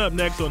 I'm coming up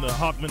next on the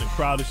Hawkman and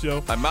Crowder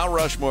Show. My Mount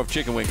Rushmore of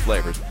chicken wing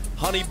flavors.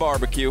 Honey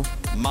barbecue,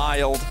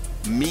 mild,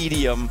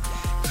 medium,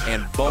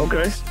 and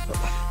boneless. Okay.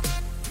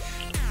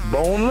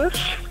 Boneless?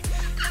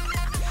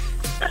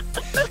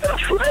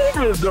 That's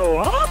flavors,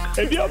 though, huh?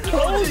 If your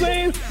toes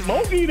ain't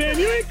smoky, then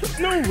you ain't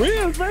cooking no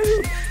ribs, man.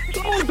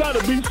 Your toes gotta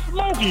be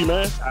smoky,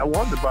 man. I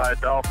wanted to buy a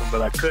dolphin,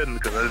 but I couldn't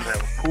because I didn't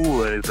have a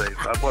pool or anything,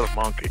 so I bought a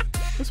monkey.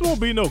 This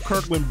won't be no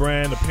Kirkland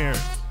brand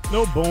appearance.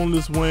 No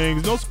boneless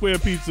wings, no square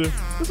pizza.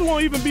 This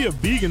won't even be a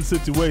vegan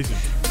situation.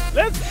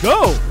 Let's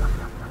go!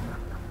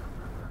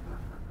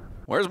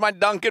 Where's my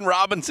Duncan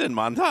Robinson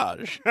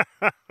montage?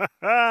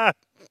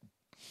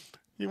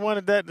 You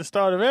wanted that at the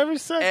start of every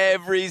segment?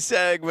 Every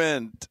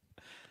segment.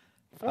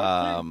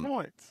 14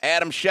 points.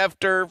 Adam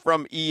Schefter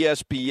from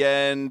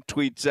ESPN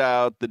tweets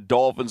out the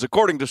Dolphins,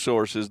 according to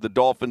sources, the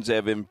Dolphins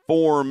have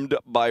informed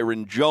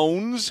Byron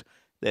Jones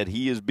that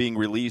he is being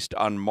released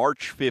on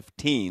March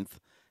 15th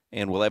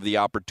and will have the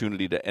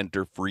opportunity to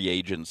enter free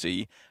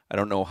agency. I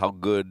don't know how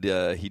good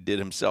he did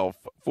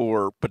himself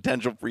for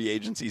potential free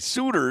agency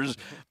suitors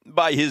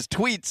by his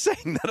tweets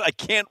saying that I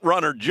can't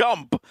run or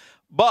jump,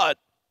 but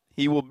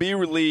he will be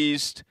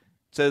released.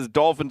 It says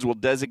Dolphins will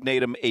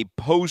designate him a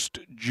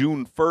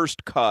post-June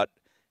 1st cut,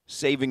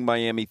 saving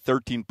Miami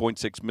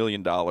 $13.6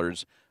 million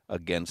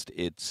against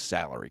its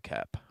salary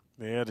cap.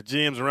 Yeah, the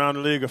GMs around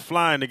the league are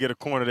flying to get a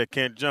corner that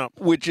can't jump.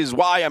 Which is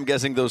why I'm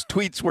guessing those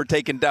tweets were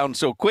taken down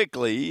so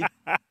quickly,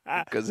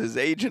 because his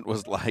agent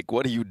was like,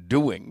 what are you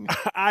doing?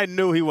 I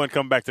knew he wouldn't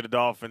come back to the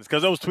Dolphins,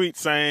 because those tweets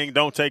saying,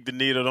 don't take the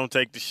needle, don't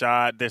take the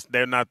shot,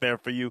 they're not there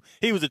for you.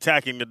 He was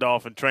attacking the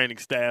Dolphin training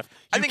staff.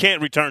 You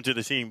can't return to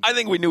the team. I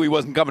think we knew he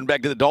wasn't coming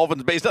back to the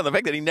Dolphins based on the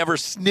fact that he never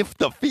sniffed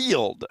the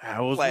field.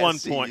 That was 1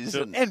 point.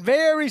 And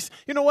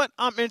you know what?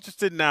 I'm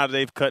interested now that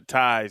they've cut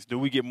ties. Do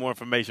we get more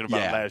information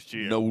about last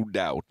year? No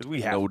doubt.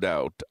 No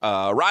doubt.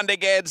 Oronde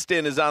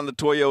Gadsden is on the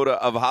Toyota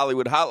of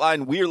Hollywood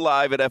hotline. We're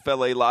live at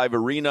FLA Live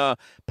Arena.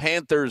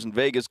 Panthers and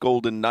Vegas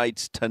Golden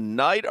Knights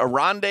tonight.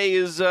 Oronde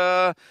is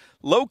a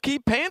low-key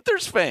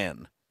Panthers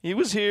fan. He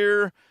was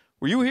here.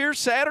 Were you here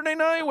Saturday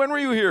night? When were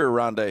you here,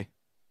 Oronde?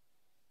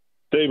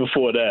 Day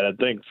before that, I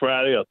think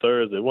Friday or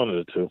Thursday, one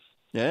of the two.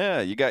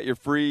 Yeah, you got your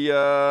free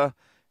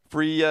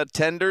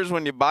tenders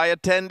when you buy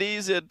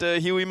attendees at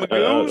Huey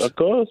Magoo's? Of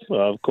course.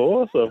 I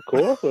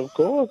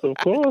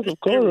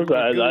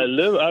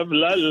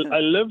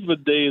live for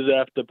days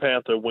after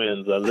Panther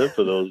wins. I live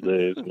for those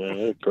days, man.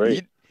 They're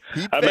great.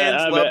 I've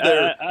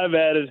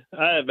added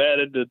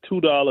the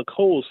 $2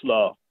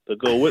 coleslaw to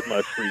go with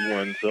my free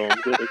one, so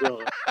I'm good to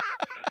go.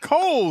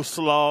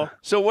 Coleslaw.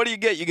 So what do you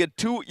get? You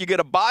get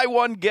a buy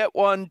one, get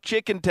one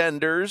chicken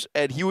tenders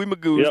at Huey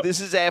Magoo's. Yep. This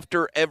is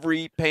after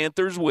every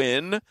Panthers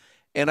win.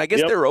 And I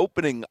guess they're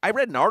opening – I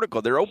read an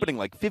article. They're opening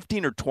like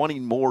 15 or 20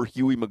 more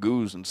Huey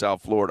Magoo's in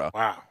South Florida.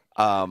 Wow.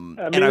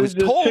 And I was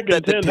told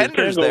that the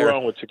tenders there –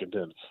 wrong with chicken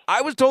tenders.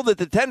 I was told that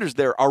the tenders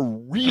there are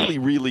really,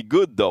 really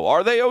good, though.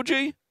 Are they, OG?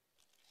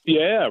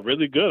 Yeah,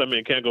 really good. I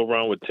mean, can't go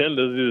wrong with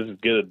tenders. You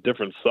just get a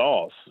different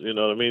sauce. You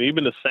know what I mean?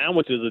 Even the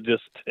sandwiches are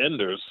just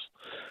tenders.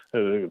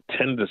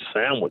 Tender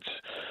sandwich.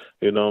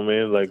 You know what I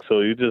mean? Like,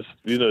 so you just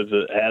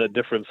add a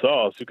different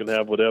sauce. You can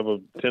have whatever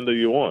tender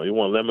you want. You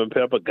want lemon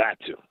pepper? Got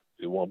you.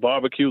 You want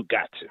barbecue?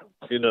 Got you.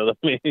 You know what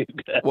I mean?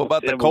 What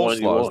about the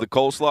coleslaw? Is the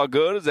coleslaw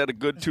good? Is that a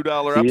good $2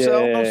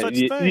 upsell? No such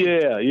thing.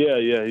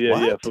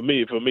 Yeah. For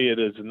me, it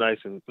is nice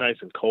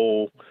and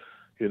cold.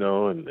 You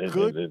know, and it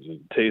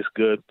tastes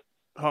good.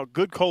 Oh,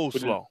 good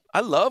coleslaw.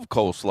 I love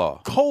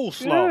coleslaw.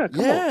 Coleslaw.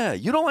 Yeah,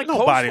 you don't like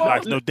Nobody coleslaw?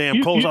 likes no damn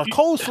coleslaw.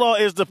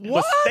 Coleslaw is the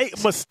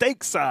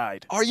mistake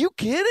side. Are you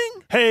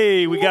kidding?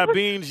 Hey, we got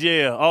beans.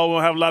 Yeah. Oh, we'll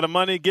have a lot of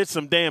money. Get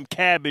some damn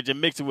cabbage and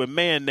mix it with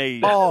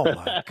mayonnaise. Oh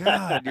my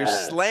God, you're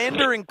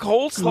slandering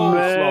coleslaw.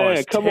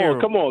 Man, come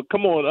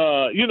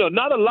on.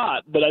 Not a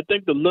lot, but I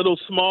think the little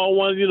small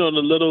one, the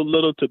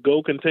little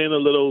to-go container,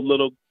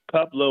 little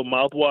cup, little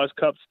mouthwash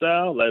cup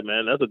style. Like,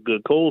 man, that's a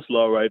good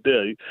coleslaw right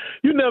there.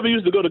 You never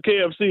used to go to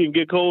KFC and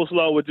get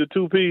coleslaw with your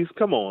 2-piece?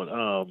 Come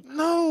on.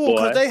 No,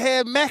 because they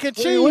had mac and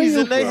cheese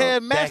and they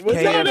had mashed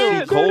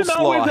potatoes. KFC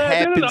coleslaw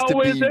happens to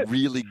be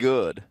really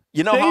good.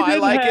 You know how I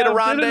like it,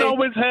 Arande? They didn't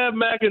always have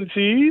mac and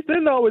cheese. They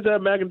didn't always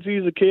have mac and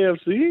cheese at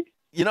KFC.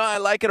 You know, I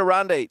like it,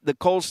 Arande, the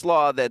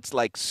coleslaw that's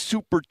like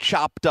super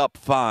chopped up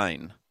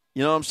fine.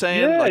 You know what I'm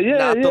saying?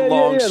 Not the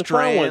long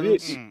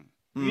strands.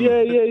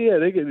 Yeah.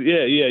 They get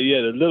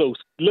the little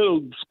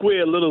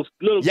square, little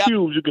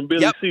cubes you can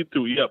barely see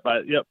through. Yep.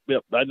 I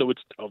know what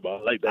you're talking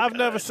about. I like that. I've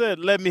never said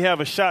let me have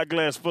a shot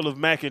glass full of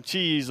mac and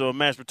cheese or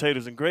mashed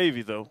potatoes and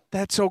gravy though.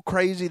 That's so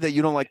crazy that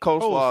you don't like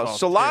coleslaw.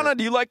 Solana,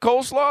 do you like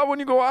coleslaw when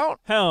you go out?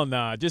 Hell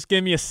nah. Just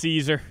give me a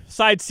Caesar.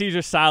 Side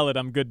Caesar salad,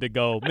 I'm good to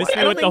go. Miss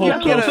me with the you whole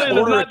can get an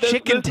order coleslaw. of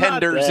chicken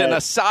tenders and a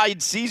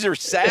side Caesar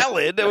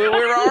salad.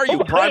 Where are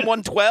you? Prime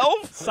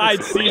 112?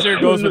 Side Caesar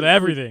goes with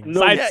everything.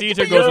 Side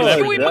Caesar goes with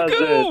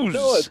everything.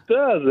 No, it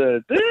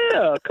doesn't.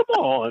 Yeah, come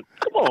on.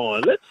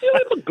 Let's see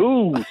a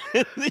goose.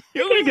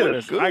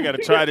 I got to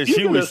try this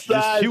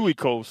Huey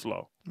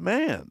coleslaw.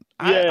 Man.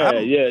 Yeah.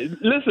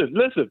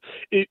 Listen.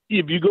 If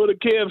you go to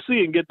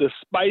KFC and get the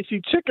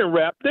spicy chicken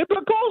wrap, they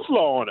put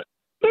coleslaw on it.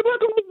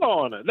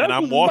 And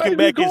I'm walking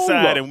back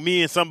inside and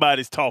me and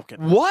somebody's talking.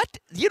 What?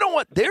 You know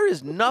what? There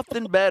is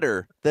nothing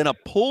better than a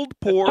pulled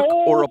pork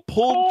or a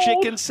pulled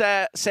chicken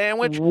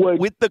sandwich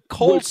with the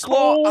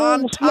coleslaw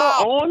on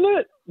top. On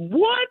it?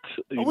 What?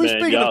 Are we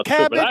speaking of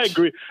cabbage?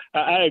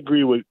 I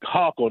agree with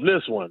Hawk on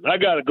this one. I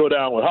got to go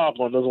down with Hawk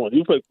on this one.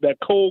 You put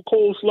that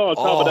coleslaw on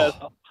top of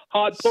that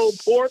hot pulled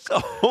pork.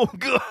 Oh,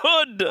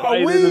 good.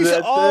 Are we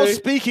all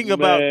speaking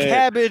about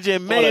cabbage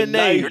and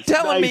mayonnaise? You're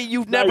telling me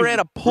you've never had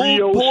a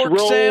pulled pork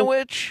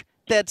sandwich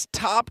that's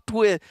topped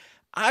with...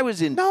 I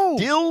was in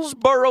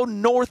Dillsboro,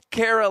 North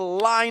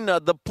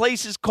Carolina. The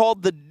place is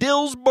called the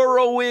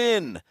Dillsboro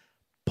Inn.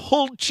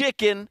 Pulled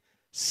chicken,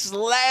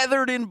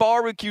 slathered in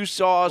barbecue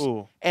sauce,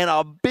 and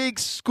a big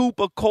scoop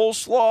of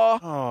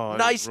coleslaw.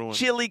 Nice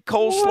chili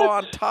coleslaw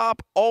on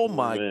top. Oh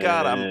my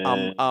God,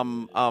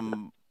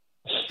 I'm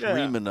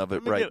dreaming of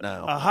it right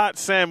now. A hot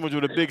sandwich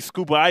with a big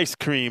scoop of ice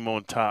cream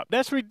on top.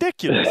 That's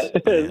ridiculous.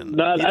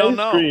 Not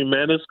ice cream,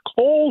 man. It's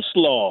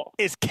coleslaw.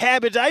 It's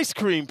cabbage ice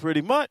cream,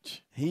 pretty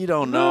much. He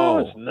don't know.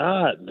 No, it's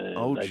not, man.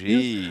 Oh,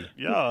 gee.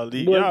 Y'all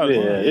You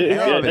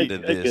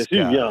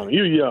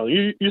young.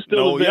 You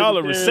still y'all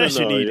are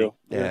recession eating.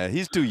 Yeah,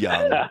 he's too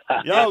young.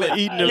 Y'all are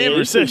eating in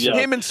recession.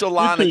 Him and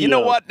Solana. You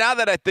know what? Now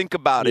that I think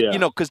about it,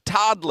 because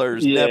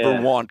toddlers never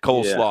want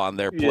coleslaw on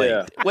their plate.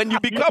 Yeah. When you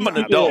become an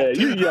adult,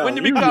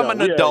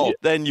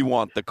 then you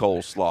want the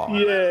coleslaw.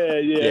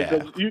 Yeah.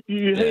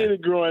 You hate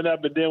it growing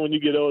up, but then when you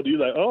get older, you're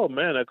like, oh,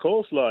 man, that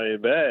coleslaw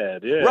ain't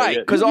bad. Yeah, right,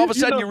 because all of a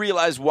sudden you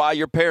realize why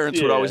your parents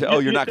would always say,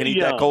 oh, you're not going to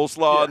eat that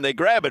coleslaw, and they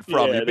grab it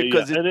from you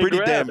because it's pretty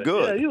damn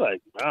good. Yeah, you're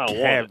like, I don't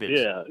want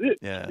it.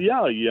 Yeah.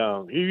 Y'all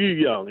young. You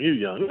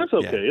young. That's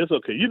okay. Yeah. It's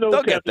okay. You know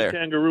who Captain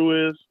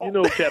Kangaroo is? You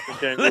know who Captain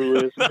Kangaroo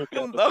is?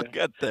 They'll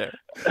get there.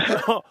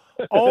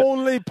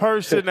 Only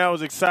person that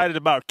was excited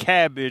about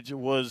cabbage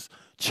was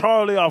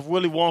Charlie off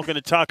Willy Wonka and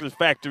the Chocolate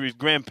Factory's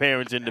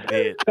grandparents in the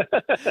bed.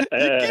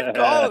 You keep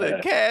calling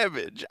it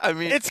cabbage. I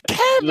mean, it's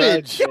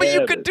cabbage. Yeah, but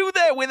you could do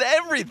that with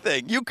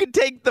everything. You could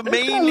take the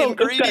main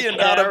ingredient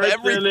out of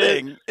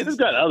everything. It's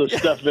got other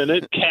stuff in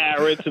it,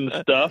 carrots and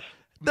stuff.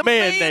 The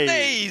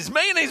mayonnaise.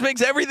 Mayonnaise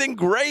makes everything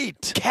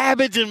great.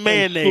 Cabbage and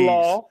mayonnaise.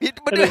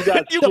 But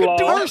the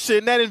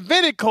person that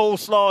invented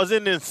coleslaw is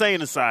in the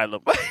insane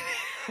asylum.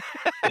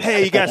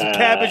 Hey, you got some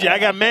cabbage? Yeah, I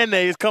got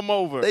mayonnaise. Come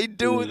over. They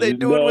do it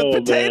with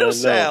potato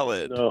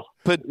salad. No.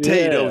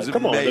 Potatoes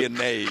and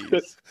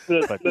mayonnaise.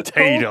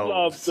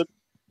 Potatoes.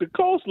 The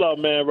coleslaw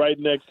man right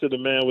next to the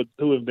man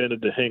who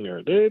invented the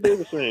hanger. They're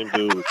the same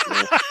dudes.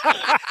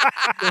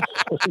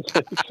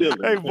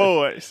 Hey,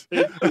 boys.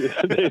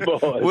 Hey,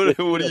 boys.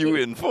 What are you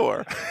in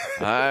for?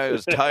 I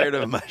was tired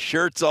of my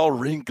shirts all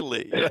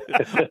wrinkly.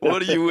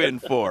 What are you in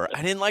for?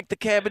 I didn't like the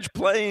cabbage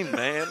plain,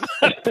 man.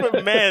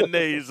 Put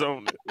mayonnaise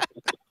on it.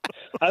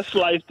 I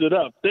sliced it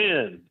up.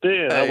 Then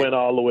I went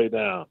all the way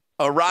down.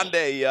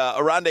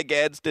 Arande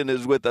Gadsden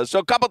is with us. So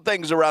a couple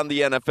things around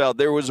the NFL.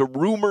 There was a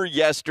rumor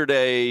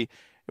yesterday,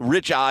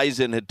 Rich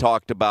Eisen had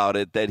talked about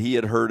it, that he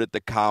had heard at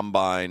the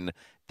Combine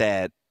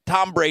that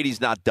Tom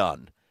Brady's not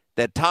done.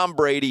 That Tom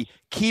Brady,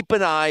 keep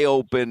an eye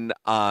open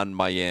on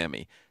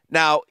Miami.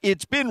 Now,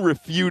 it's been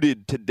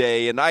refuted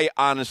today, and I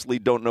honestly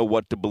don't know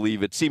what to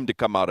believe. It seemed to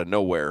come out of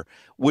nowhere.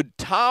 Would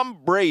Tom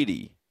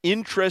Brady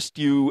interest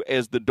you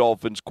as the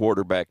Dolphins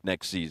quarterback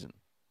next season?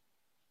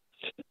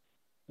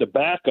 The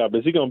backup,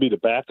 is he going to be the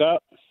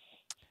backup?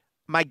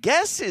 My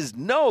guess is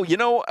no. We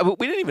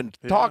didn't even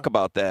talk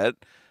about that.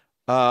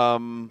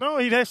 No,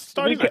 he has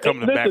started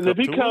becoming a backup.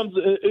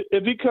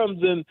 If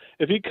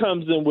he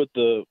comes in with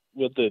the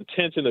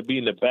intention of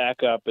being the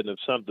backup, and if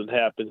something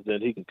happens, then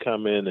he can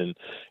come in and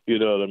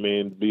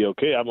be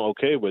okay. I'm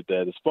okay with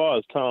that. As far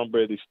as Tom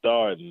Brady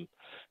starting,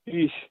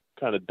 he's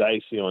kind of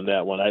dicey on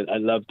that one. I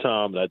love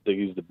Tom, and I think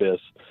he's the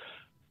best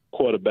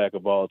quarterback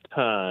of all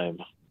time.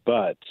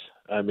 But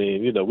I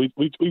mean,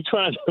 we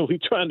trying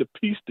to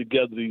piece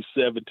together these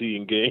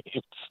 17 games.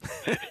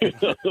 You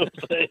know what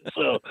I'm saying?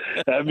 So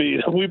I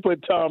mean, if we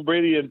put Tom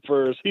Brady in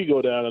first, he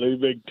go down, and we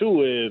bring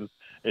Tua in,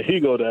 and he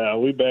go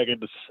down. We back in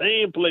the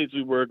same place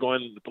we were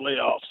going into the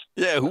playoffs.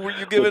 Yeah, who were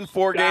you giving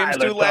 4 games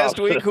to last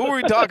week? Who were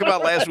we talking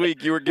about last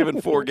week? You were giving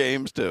 4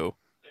 games to.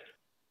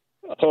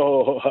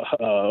 Who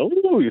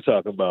were you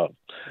talking about?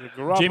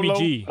 Jimmy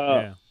G.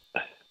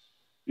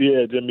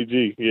 Yeah, Jimmy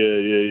G.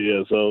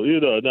 Yeah. So,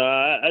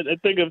 I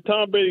think if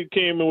Tom Brady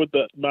came in with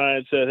the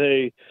mindset,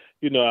 hey,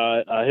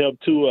 I help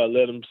Tua, I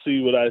let him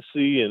see what I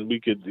see, and we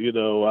could,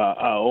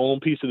 I own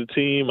piece of the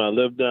team. I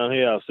live down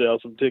here. I'll sell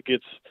some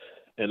tickets,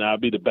 and I'll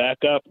be the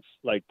backup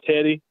like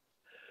Teddy,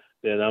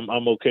 then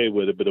I'm okay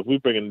with it. But if we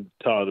bring in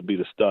Tom to be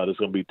the starter, it's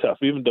going to be tough.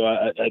 Even though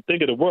I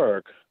think it'll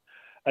work,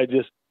 I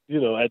just,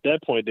 at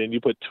that point, then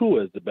you put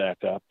Tua as the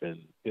backup, and,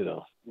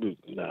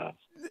 nah.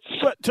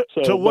 But but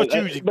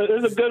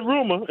it's a good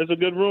rumor. It's a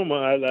good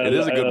rumor. It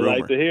is a good rumor. I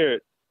like to hear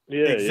it.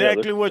 Yeah,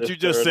 exactly what you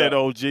just said,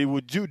 OG.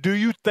 Do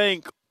you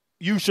think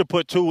you should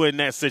put Tua in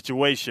that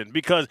situation?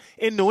 Because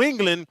in New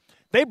England,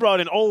 they brought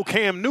in old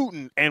Cam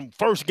Newton, and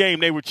first game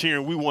they were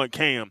cheering, "We want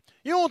Cam."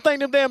 You don't think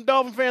them damn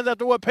Dolphin fans,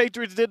 after what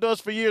Patriots did to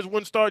us for years,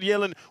 wouldn't start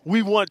yelling,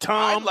 "We want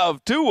Tom"? I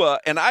love Tua,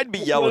 and I'd be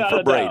yelling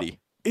for Brady.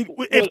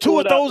 If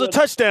Tua throws a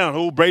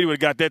touchdown, Brady would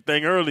have got that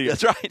thing earlier.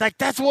 That's right. Like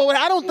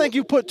I don't think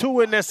you put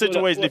Tua in that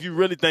situation if you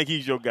really think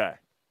he's your guy.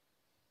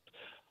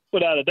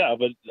 Without a doubt,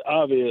 but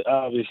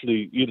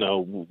obviously,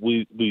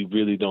 we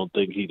really don't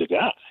think he's the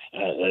guy.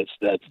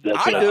 That's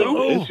I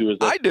do.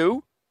 I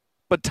do.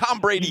 But Tom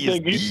Brady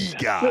is the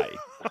guy.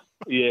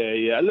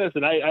 Yeah.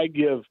 Listen, I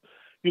give,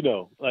 you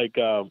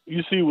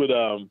see what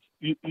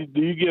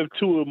you give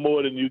Tua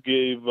more than you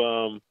gave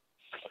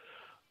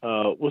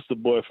what's the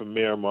boy from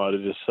Miramar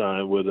that just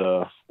signed with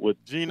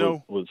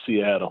Geno with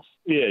Seattle?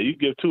 Yeah, you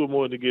give Tua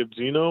more than you give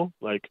Geno.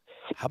 Like,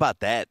 how about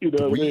that?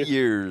 3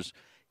 years.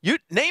 You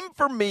name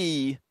for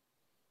me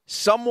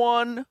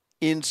someone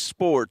in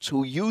sports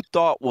who you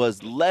thought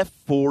was left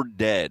for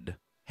dead,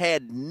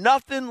 had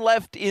nothing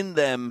left in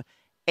them,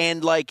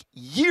 and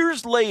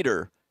years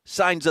later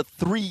signs a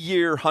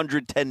 3-year,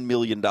 $110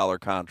 million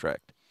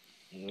contract.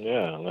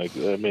 Yeah,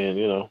 Did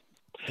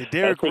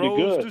Derrick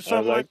Rose do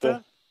something like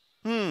that?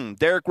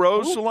 Derrick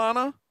Rose,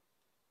 Solana?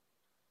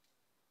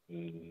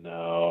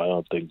 No, I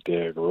don't think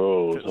Derrick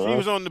Rose. Huh? He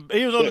was on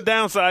the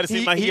downside. It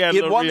seemed like he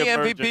had won the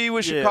MVP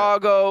with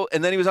Chicago,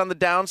 and then he was on the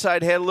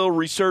downside, had a little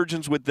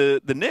resurgence with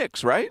the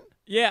Knicks, right?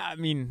 Yeah, I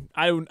mean,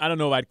 I don't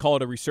know if I'd call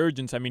it a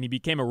resurgence. I mean, he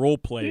became a role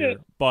player,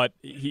 but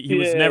he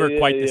was never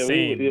quite the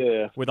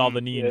same with all the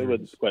knee injuries. It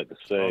wasn't quite the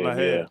same,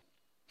 yeah.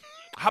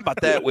 How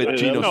about that with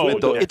Geno Smith,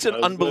 though? It's an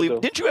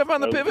unbelievable – didn't you have him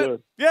on the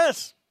pivot?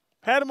 Yes.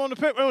 Had him on the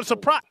pivot. It was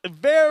surprise.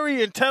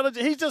 Very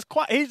intelligent. He's just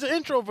quiet. He's an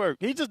introvert.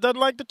 He just doesn't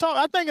like to talk.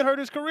 I think it hurt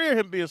his career,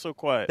 him being so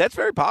quiet. That's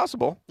very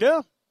possible.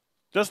 Yeah.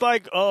 Just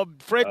like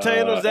Fred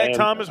Taylor, Zach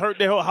Thomas hurt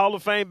their Hall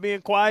of Fame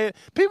being quiet.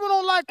 People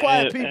don't like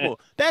quiet people.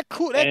 That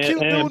cute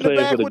dude in the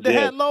back with the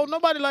hat low,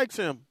 nobody likes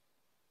him.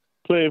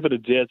 Playing for the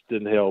Jets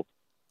didn't help.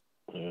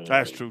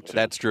 That's true, too.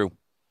 That's true.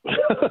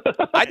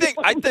 I think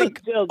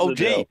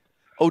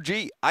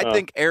OG, I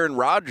think Aaron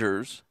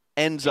Rodgers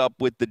ends up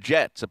with the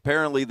Jets.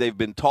 Apparently, they've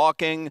been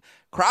talking.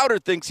 Crowder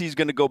thinks he's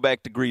going to go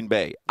back to Green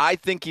Bay. I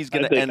think he's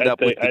going to end up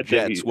with the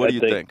Jets. What do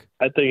you think?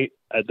 I think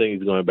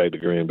he's going back to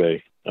Green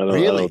Bay. I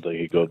don't think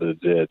he go to the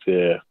Jets.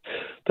 Yeah,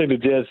 I think the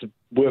Jets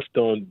whiffed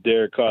on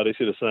Derek Carr. They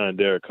should have signed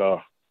Derek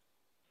Carr.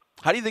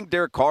 How do you think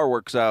Derek Carr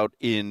works out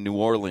in New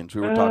Orleans? We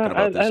were talking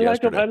about this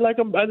yesterday. I like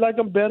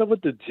him better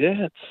with the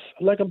Jets.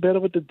 I like him better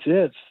with the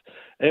Jets.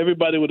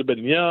 Everybody would have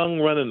been young,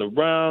 running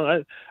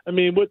around. I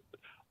mean,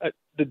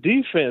 the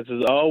defense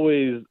is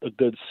always a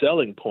good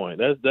selling point.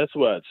 That's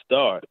where I'd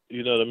start.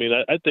 You know what I mean?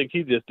 I think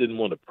he just didn't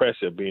want the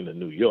pressure of being in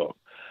New York.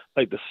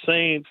 Like the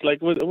Saints,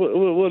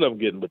 what I'm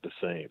getting with the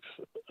Saints.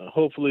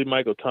 Hopefully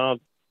Michael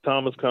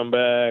Thomas come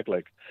back.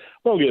 What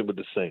I'm getting with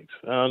the Saints.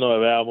 I don't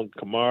know if Alvin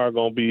Kamara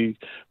going to be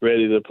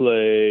ready to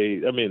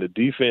play. I mean, the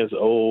defense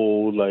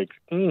old. I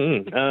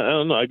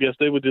don't know. I guess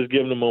they would just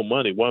give them more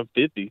money,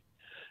 $150,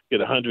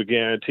 get $100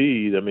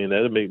 guaranteed. I mean,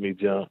 that'd make me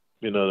jump.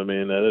 You know what I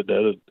mean?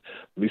 That'll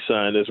be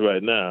signing this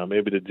right now.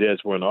 Maybe the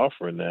Jets weren't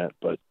offering that,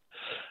 but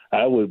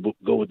I would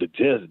go with the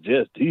Jets. The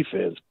Jets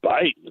defense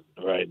biting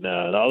right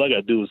now, and all I got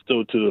to do is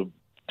throw to the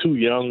 2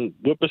 young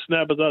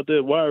whippersnappers out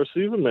there, wide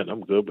receiver. Man,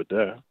 I'm good with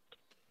that.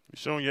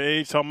 Showing your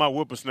age, talking about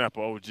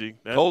whippersnapper, OG.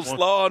 That's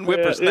coleslaw and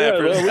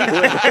whippersnappers.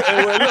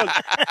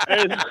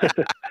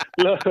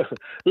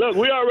 Look,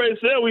 we already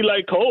said we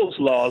like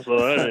coleslaw, so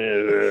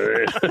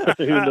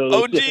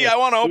OG, I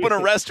want to open a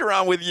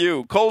restaurant with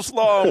you.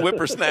 Coleslaw and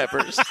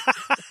whippersnappers.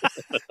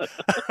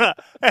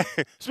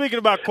 Speaking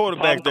about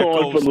quarterbacks,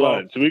 popcorn for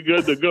lunch. We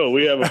good to go.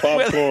 We have a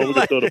popcorn. We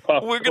can throw the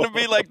popcorn. We're going to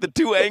be like the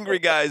two angry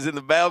guys in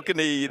the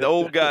balcony. The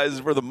old guys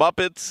for the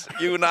Muppets.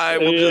 You and I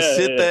will just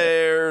sit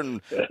there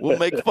and we'll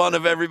make fun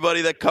of everybody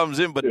that comes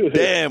in, but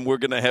damn, we're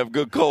going to have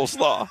good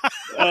coleslaw.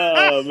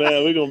 Oh,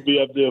 man, we're going to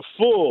be up there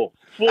full.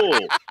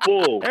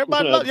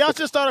 Everybody y'all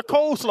should start a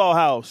coleslaw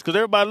house because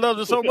everybody loves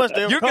it so much.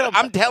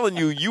 I'm telling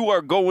you, you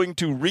are going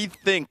to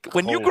rethink.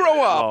 When you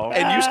grow up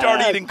and you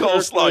start eating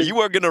coleslaw, you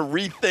are going to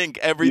rethink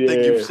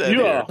everything you've said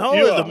here. Is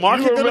the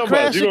market going to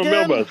crash again? You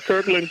remember us,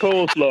 Kirkland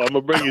coleslaw. I'm going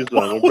to bring you some.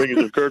 I'm going to bring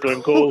you some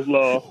Kirkland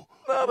coleslaw.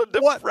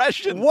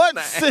 What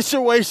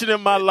situation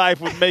in my life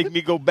would make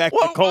me go back to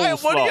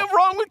coleslaw? What do you have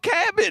wrong with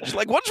cabbage?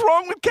 Like, what's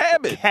wrong with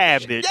cabbage?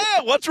 Cabbage.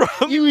 Yeah, what's wrong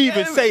with You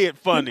even say it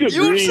funny.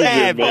 You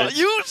say it funny.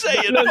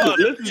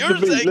 You're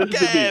saying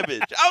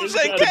cabbage. I'm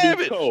saying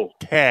cabbage.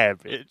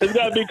 Cabbage. It's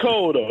got to be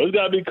cold, though. It's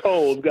got to be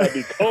cold.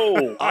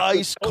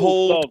 Ice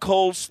cold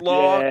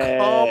coleslaw. Come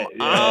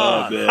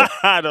on. Man.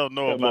 I don't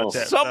know about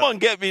that. Someone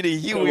get me the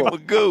Huey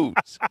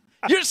Magoo's.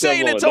 You're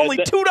saying it's only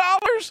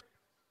 $2?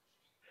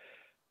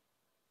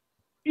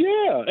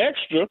 Yeah,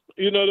 extra.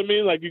 You know what I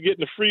mean? Like you're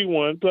getting the free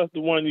one plus the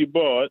one you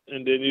bought,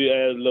 and then you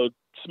add a little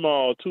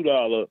small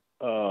 $2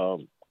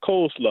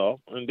 coleslaw,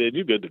 and then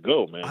you're good to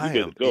go, man.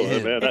 You're good to go,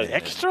 man. That's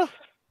extra.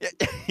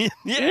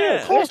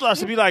 Yeah, coleslaw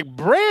should be like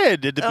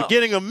bread at the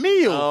beginning of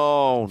meals.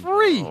 Oh,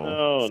 free.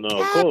 No,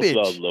 Cabbage.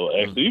 coleslaw's a little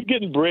extra. You're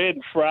getting bread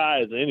and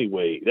fries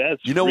anyway.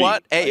 That's you know free.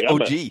 what? Hey,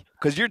 OG,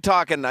 because you're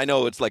talking. I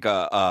know it's like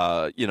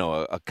a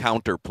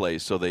counter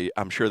place, so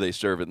I'm sure they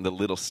serve it in the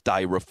little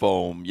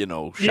styrofoam,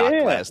 shot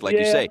glass, like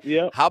you say.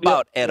 How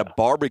about at a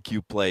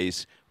barbecue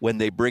place when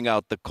they bring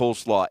out the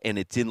coleslaw and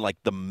it's in like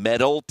the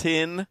metal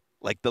tin?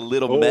 Like the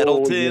little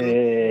metal tin,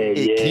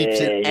 it keeps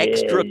it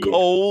extra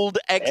cold,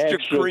 extra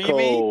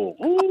creamy.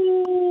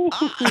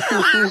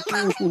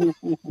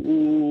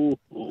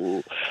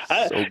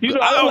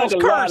 I almost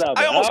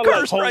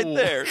cursed right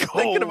there,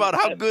 thinking about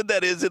how good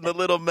that is in the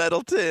little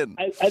metal tin.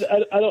 I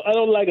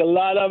don't like a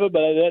lot of it,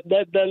 but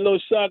that little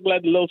shot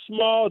glass, a little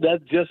small,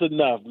 that's just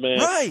enough, man.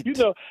 Right.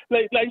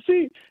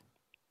 See.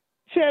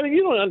 Shannon,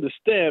 you don't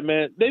understand,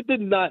 man. They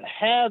did not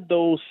have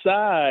those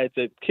sides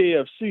at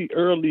KFC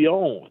early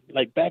on.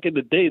 Like back in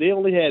the day, they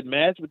only had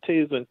mashed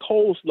potatoes and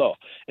coleslaw.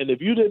 And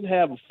if you didn't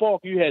have a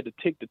fork, you had to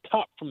take the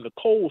top from the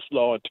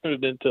coleslaw and turn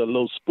it into a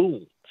little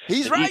spoon.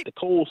 He's right. Eat the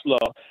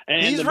coleslaw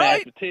and the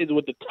mashed potatoes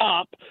with the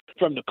top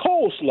from the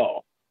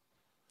coleslaw.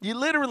 You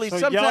literally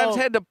sometimes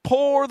had to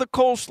pour the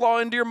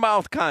coleslaw into your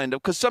mouth, kind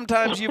of, because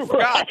sometimes you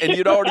forgot and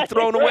you'd already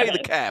thrown away the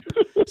cap.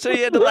 So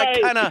you had to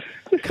kind of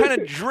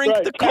drink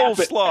the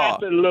coleslaw.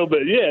 Tap it a little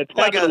bit,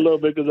 like a little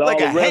bit, like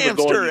a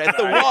hamster at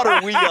the water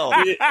wheel.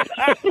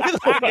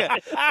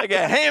 like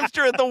a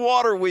hamster at the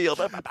water wheel.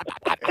 Stuff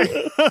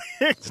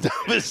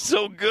is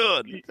so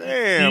good.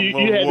 Damn,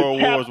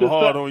 World Wars were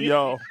hard on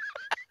y'all.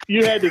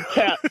 You had to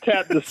tap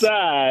the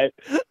side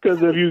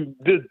because if you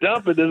just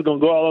dump it, it's gonna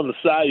go all on the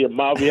side of your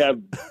mouth. You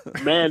have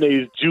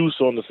mayonnaise juice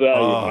on the side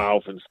of your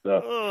mouth and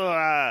stuff.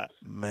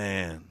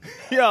 Man,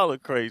 y'all are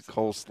crazy.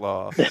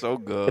 Coleslaw, so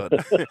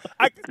good.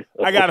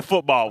 I got a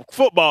football.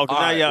 All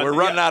right, now we're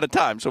running out of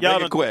time, so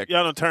make it quick.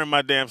 Y'all don't turn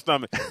my damn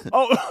stomach.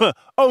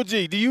 OG,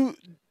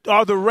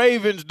 are the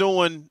Ravens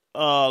doing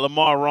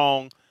Lamar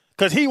wrong?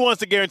 Because he wants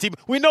to guarantee.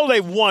 We know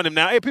they want him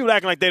now. Hey, people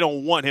acting like they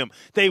don't want him.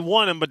 They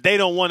want him, but they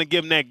don't want to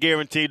give him that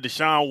guarantee.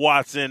 Deshaun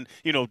Watson,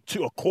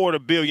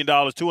 $250 million,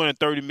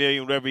 $230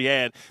 million, whatever he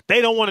had. They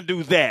don't want to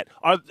do that.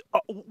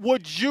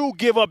 Would you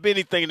give up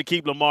anything to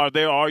keep Lamar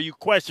there? Or are you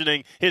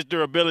questioning his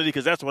durability?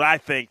 Because that's what I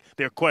think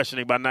they're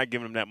questioning by not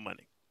giving him that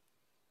money.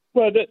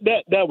 Well,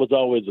 that was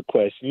always a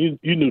question.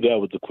 You knew that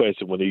was the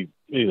question when he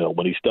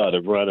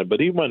started running, but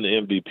he won the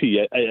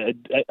MVP.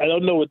 I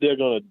don't know what they're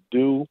going to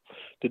do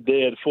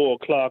today at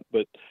 4:00,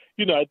 but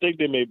I think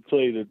they may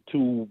play the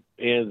two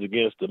ends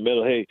against the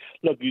middle. Hey,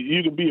 look,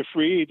 you can be a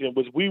free agent,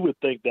 which we would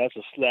think that's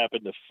a slap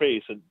in the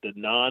face, and the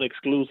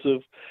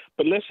non-exclusive.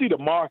 But let's see the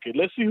market.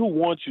 Let's see who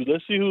wants you.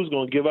 Let's see who's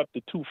going to give up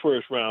the 2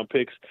 first-round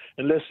picks,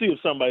 and let's see if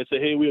somebody say,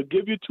 hey, we'll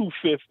give you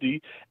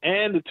 $250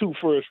 and the 2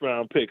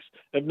 first-round picks.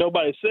 If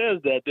nobody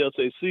says that, they'll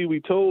say, see, we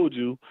told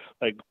you,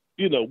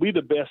 we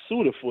the best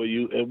suitor for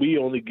you, and we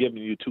only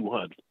giving you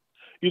 $200.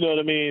 You know what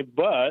I mean?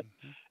 But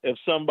if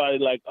somebody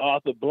like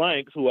Arthur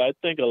Blanks, who I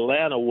think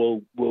Atlanta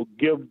will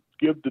give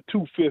the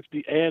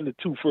 $250 and the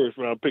 2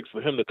 first-round picks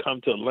for him to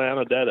come to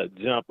Atlanta, that'll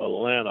jump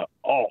Atlanta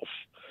off.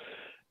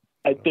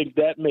 I think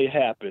that may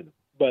happen.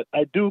 But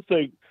I do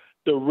think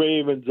the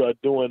Ravens are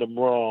doing them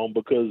wrong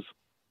because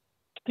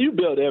you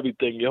build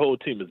everything. Your whole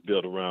team is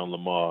built around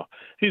Lamar.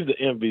 He's the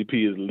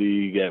MVP of the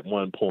league at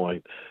one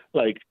point.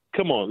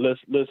 come on, let's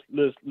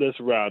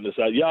round this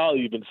out. Y'all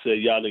even said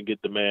y'all didn't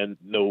get the man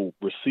no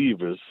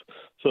receivers,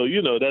 so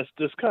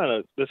that's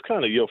kind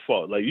of your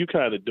fault. Like you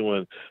kind of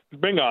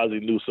bring Ozzie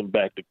Newsome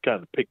back to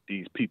kind of pick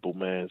these people,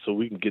 man, so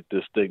we can get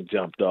this thing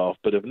jumped off.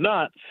 But if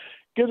not,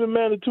 give the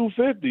man a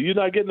 $250. You're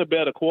not getting a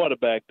better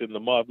quarterback than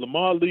Lamar. If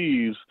Lamar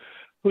leaves,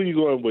 who are you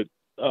going with?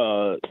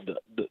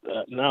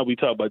 Now we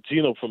talk about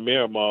Geno from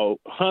Miramar,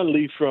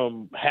 Hundley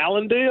from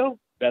Hallandale.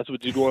 That's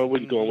what you're going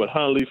with. You're going with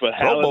Hundley for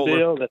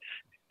Hallandale.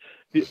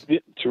 Yeah,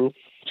 true.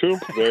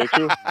 Very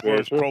true.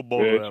 Very true. Pro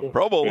Bowler.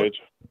 Pro Bowler.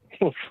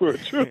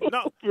 True.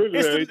 No,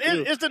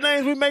 it's the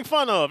names we make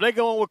fun of. They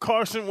going with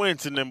Carson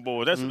Wentz and them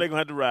boys. That's what they're gonna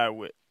have to ride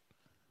with.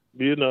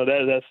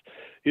 That's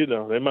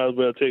they might as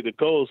well take the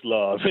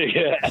coleslaw.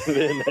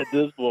 At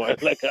this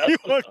point, you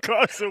want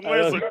Carson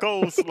Wentz or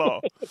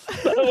coleslaw?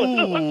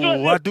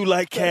 Ooh, I do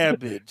like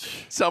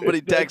cabbage.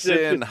 Somebody texts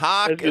in,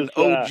 Hawk and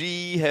OG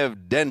have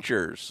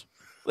dentures.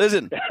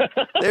 Listen,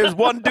 there's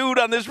one dude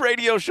on this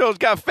radio show's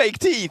got fake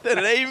teeth, and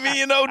it ain't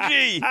me and OG.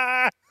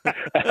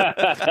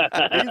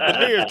 These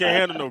veneers can't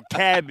handle no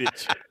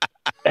cabbage.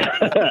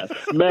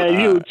 Man,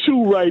 you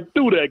chew right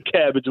through that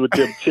cabbage with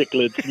them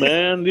chiclets,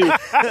 man.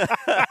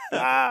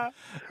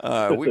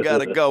 All right, we got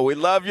to go. We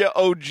love you,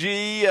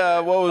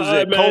 OG. What was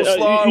it?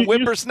 Coleslaw and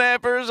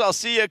Whippersnappers? I'll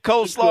see you at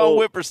Coleslaw and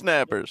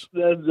Whippersnappers.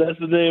 That's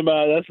the name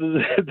that's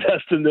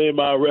the name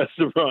of our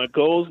restaurant,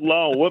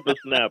 Coleslaw and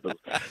Whippersnappers.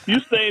 You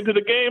staying to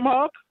the game,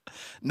 Hawk?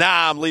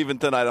 Nah, I'm leaving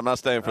tonight. I'm not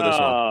staying for this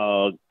one.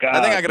 Oh, God.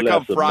 I think I'm going to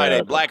come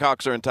Friday.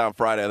 Blackhawks are in town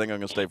Friday. I think I'm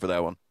going to stay for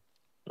that one.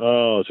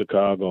 Oh,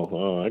 Chicago.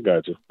 Oh, I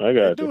got you.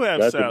 Got you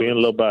being a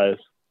little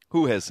biased.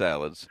 Who has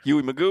salads?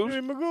 Huey Magoo?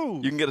 Huey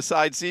Magoo. You can get a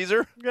side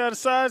Caesar? You got a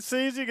side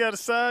Caesar, you got a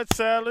side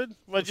salad.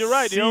 But you're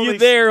right. See you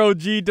there,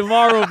 OG,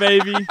 tomorrow,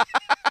 baby.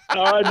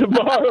 All right,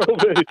 tomorrow,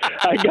 baby.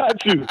 I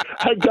got you.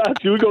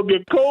 We're going to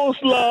get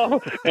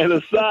coleslaw and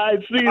a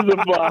side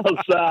Caesar for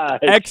our side.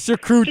 Extra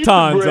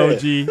croutons,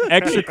 OG.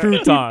 Extra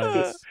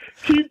croutons.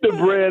 Keep the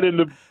bread in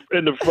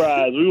the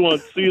fries. We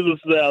want Caesar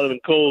salad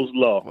and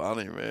coleslaw.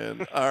 Funny,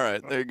 man. All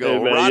right, there you go.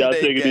 Hey, man, y'all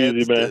take it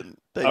easy, man.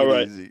 All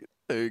right. Easy.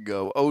 There you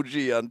go.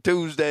 OG on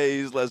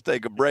Tuesdays. Let's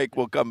take a break.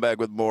 We'll come back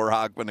with more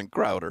Hockman and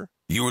Crowder.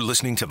 You're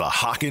listening to the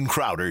Hawk and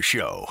Crowder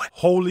Show.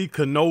 Holy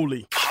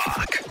cannoli.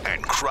 Hawk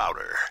and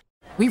Crowder.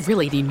 We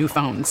really need new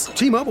phones.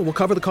 T-Mobile will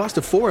cover the cost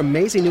of 4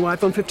 amazing new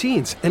iPhone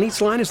 15s, and each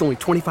line is only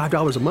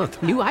 $25 a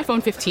month. New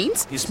iPhone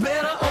 15s? It's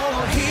better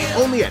over here.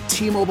 Only at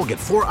T-Mobile, get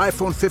 4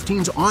 iPhone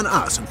 15s on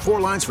us and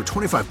 4 lines for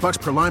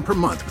 $25 per line per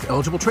month with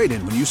eligible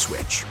trade-in when you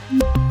switch.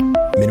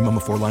 Minimum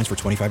of 4 lines for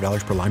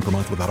 $25 per line per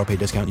month with autopay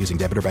discount using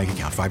debit or bank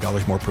account.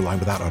 $5 more per line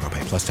without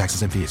autopay, plus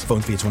taxes and fees. Phone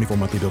fee at 24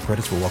 monthly bill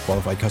credits for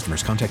well-qualified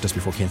customers. Contact us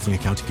before canceling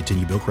account to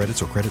continue bill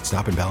credits or credit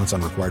stop and balance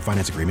on required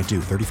finance agreement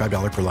due.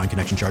 $35 per line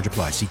connection charge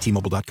applies. See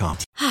T-Mobile.com.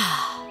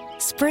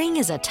 Spring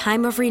is a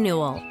time of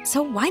renewal,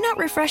 so why not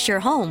refresh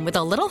your home with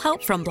a little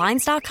help from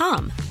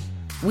Blinds.com?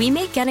 We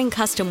make getting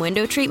custom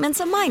window treatments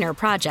a minor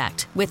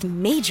project with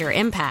major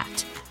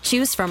impact.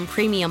 Choose from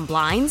premium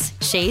blinds,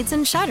 shades,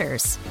 and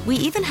shutters. We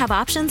even have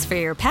options for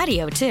your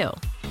patio, too.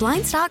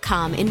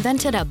 Blinds.com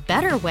invented a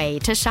better way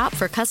to shop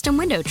for custom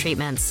window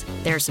treatments.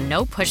 There's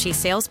no pushy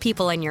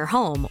salespeople in your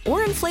home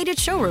or inflated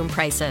showroom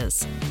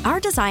prices. Our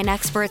design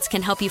experts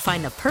can help you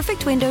find the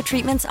perfect window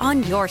treatments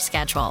on your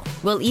schedule.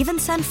 We'll even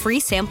send free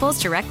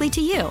samples directly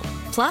to you.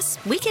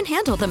 Plus, we can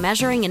handle the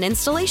measuring and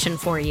installation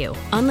for you.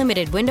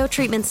 Unlimited window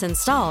treatments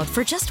installed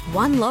for just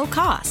one low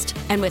cost.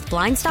 And with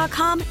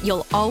Blinds.com,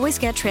 you'll always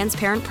get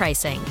transparent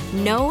pricing.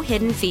 No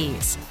hidden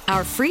fees.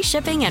 Our free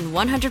shipping and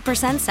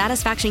 100%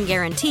 satisfaction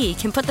guarantee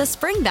can put the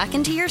spring back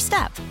into your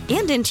step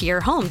and into your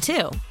home,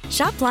 too.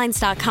 Shop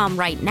Blinds.com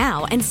right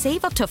now and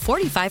save up to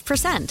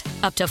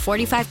 45%. Up to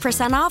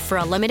 45% off for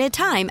a limited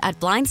time at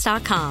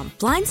Blinds.com.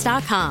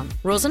 Blinds.com.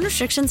 Rules and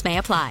restrictions may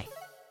apply.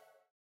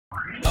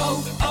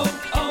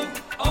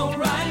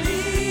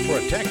 O'Reilly.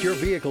 Protect your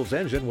vehicle's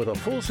engine with a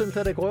full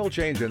synthetic oil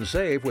change and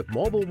save with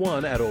Mobil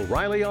 1 at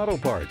O'Reilly Auto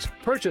Parts.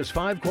 Purchase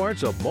 5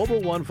 quarts of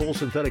Mobil 1 full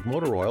synthetic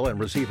motor oil and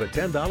receive a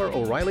 $10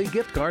 O'Reilly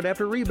gift card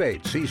after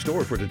rebate. See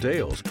store for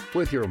details.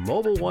 With your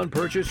Mobil 1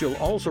 purchase, you'll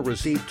also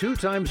receive 2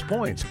 times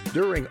points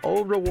during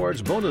O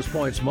Rewards Bonus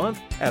Points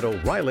Month at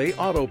O'Reilly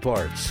Auto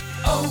Parts.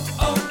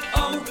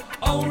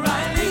 O'Reilly.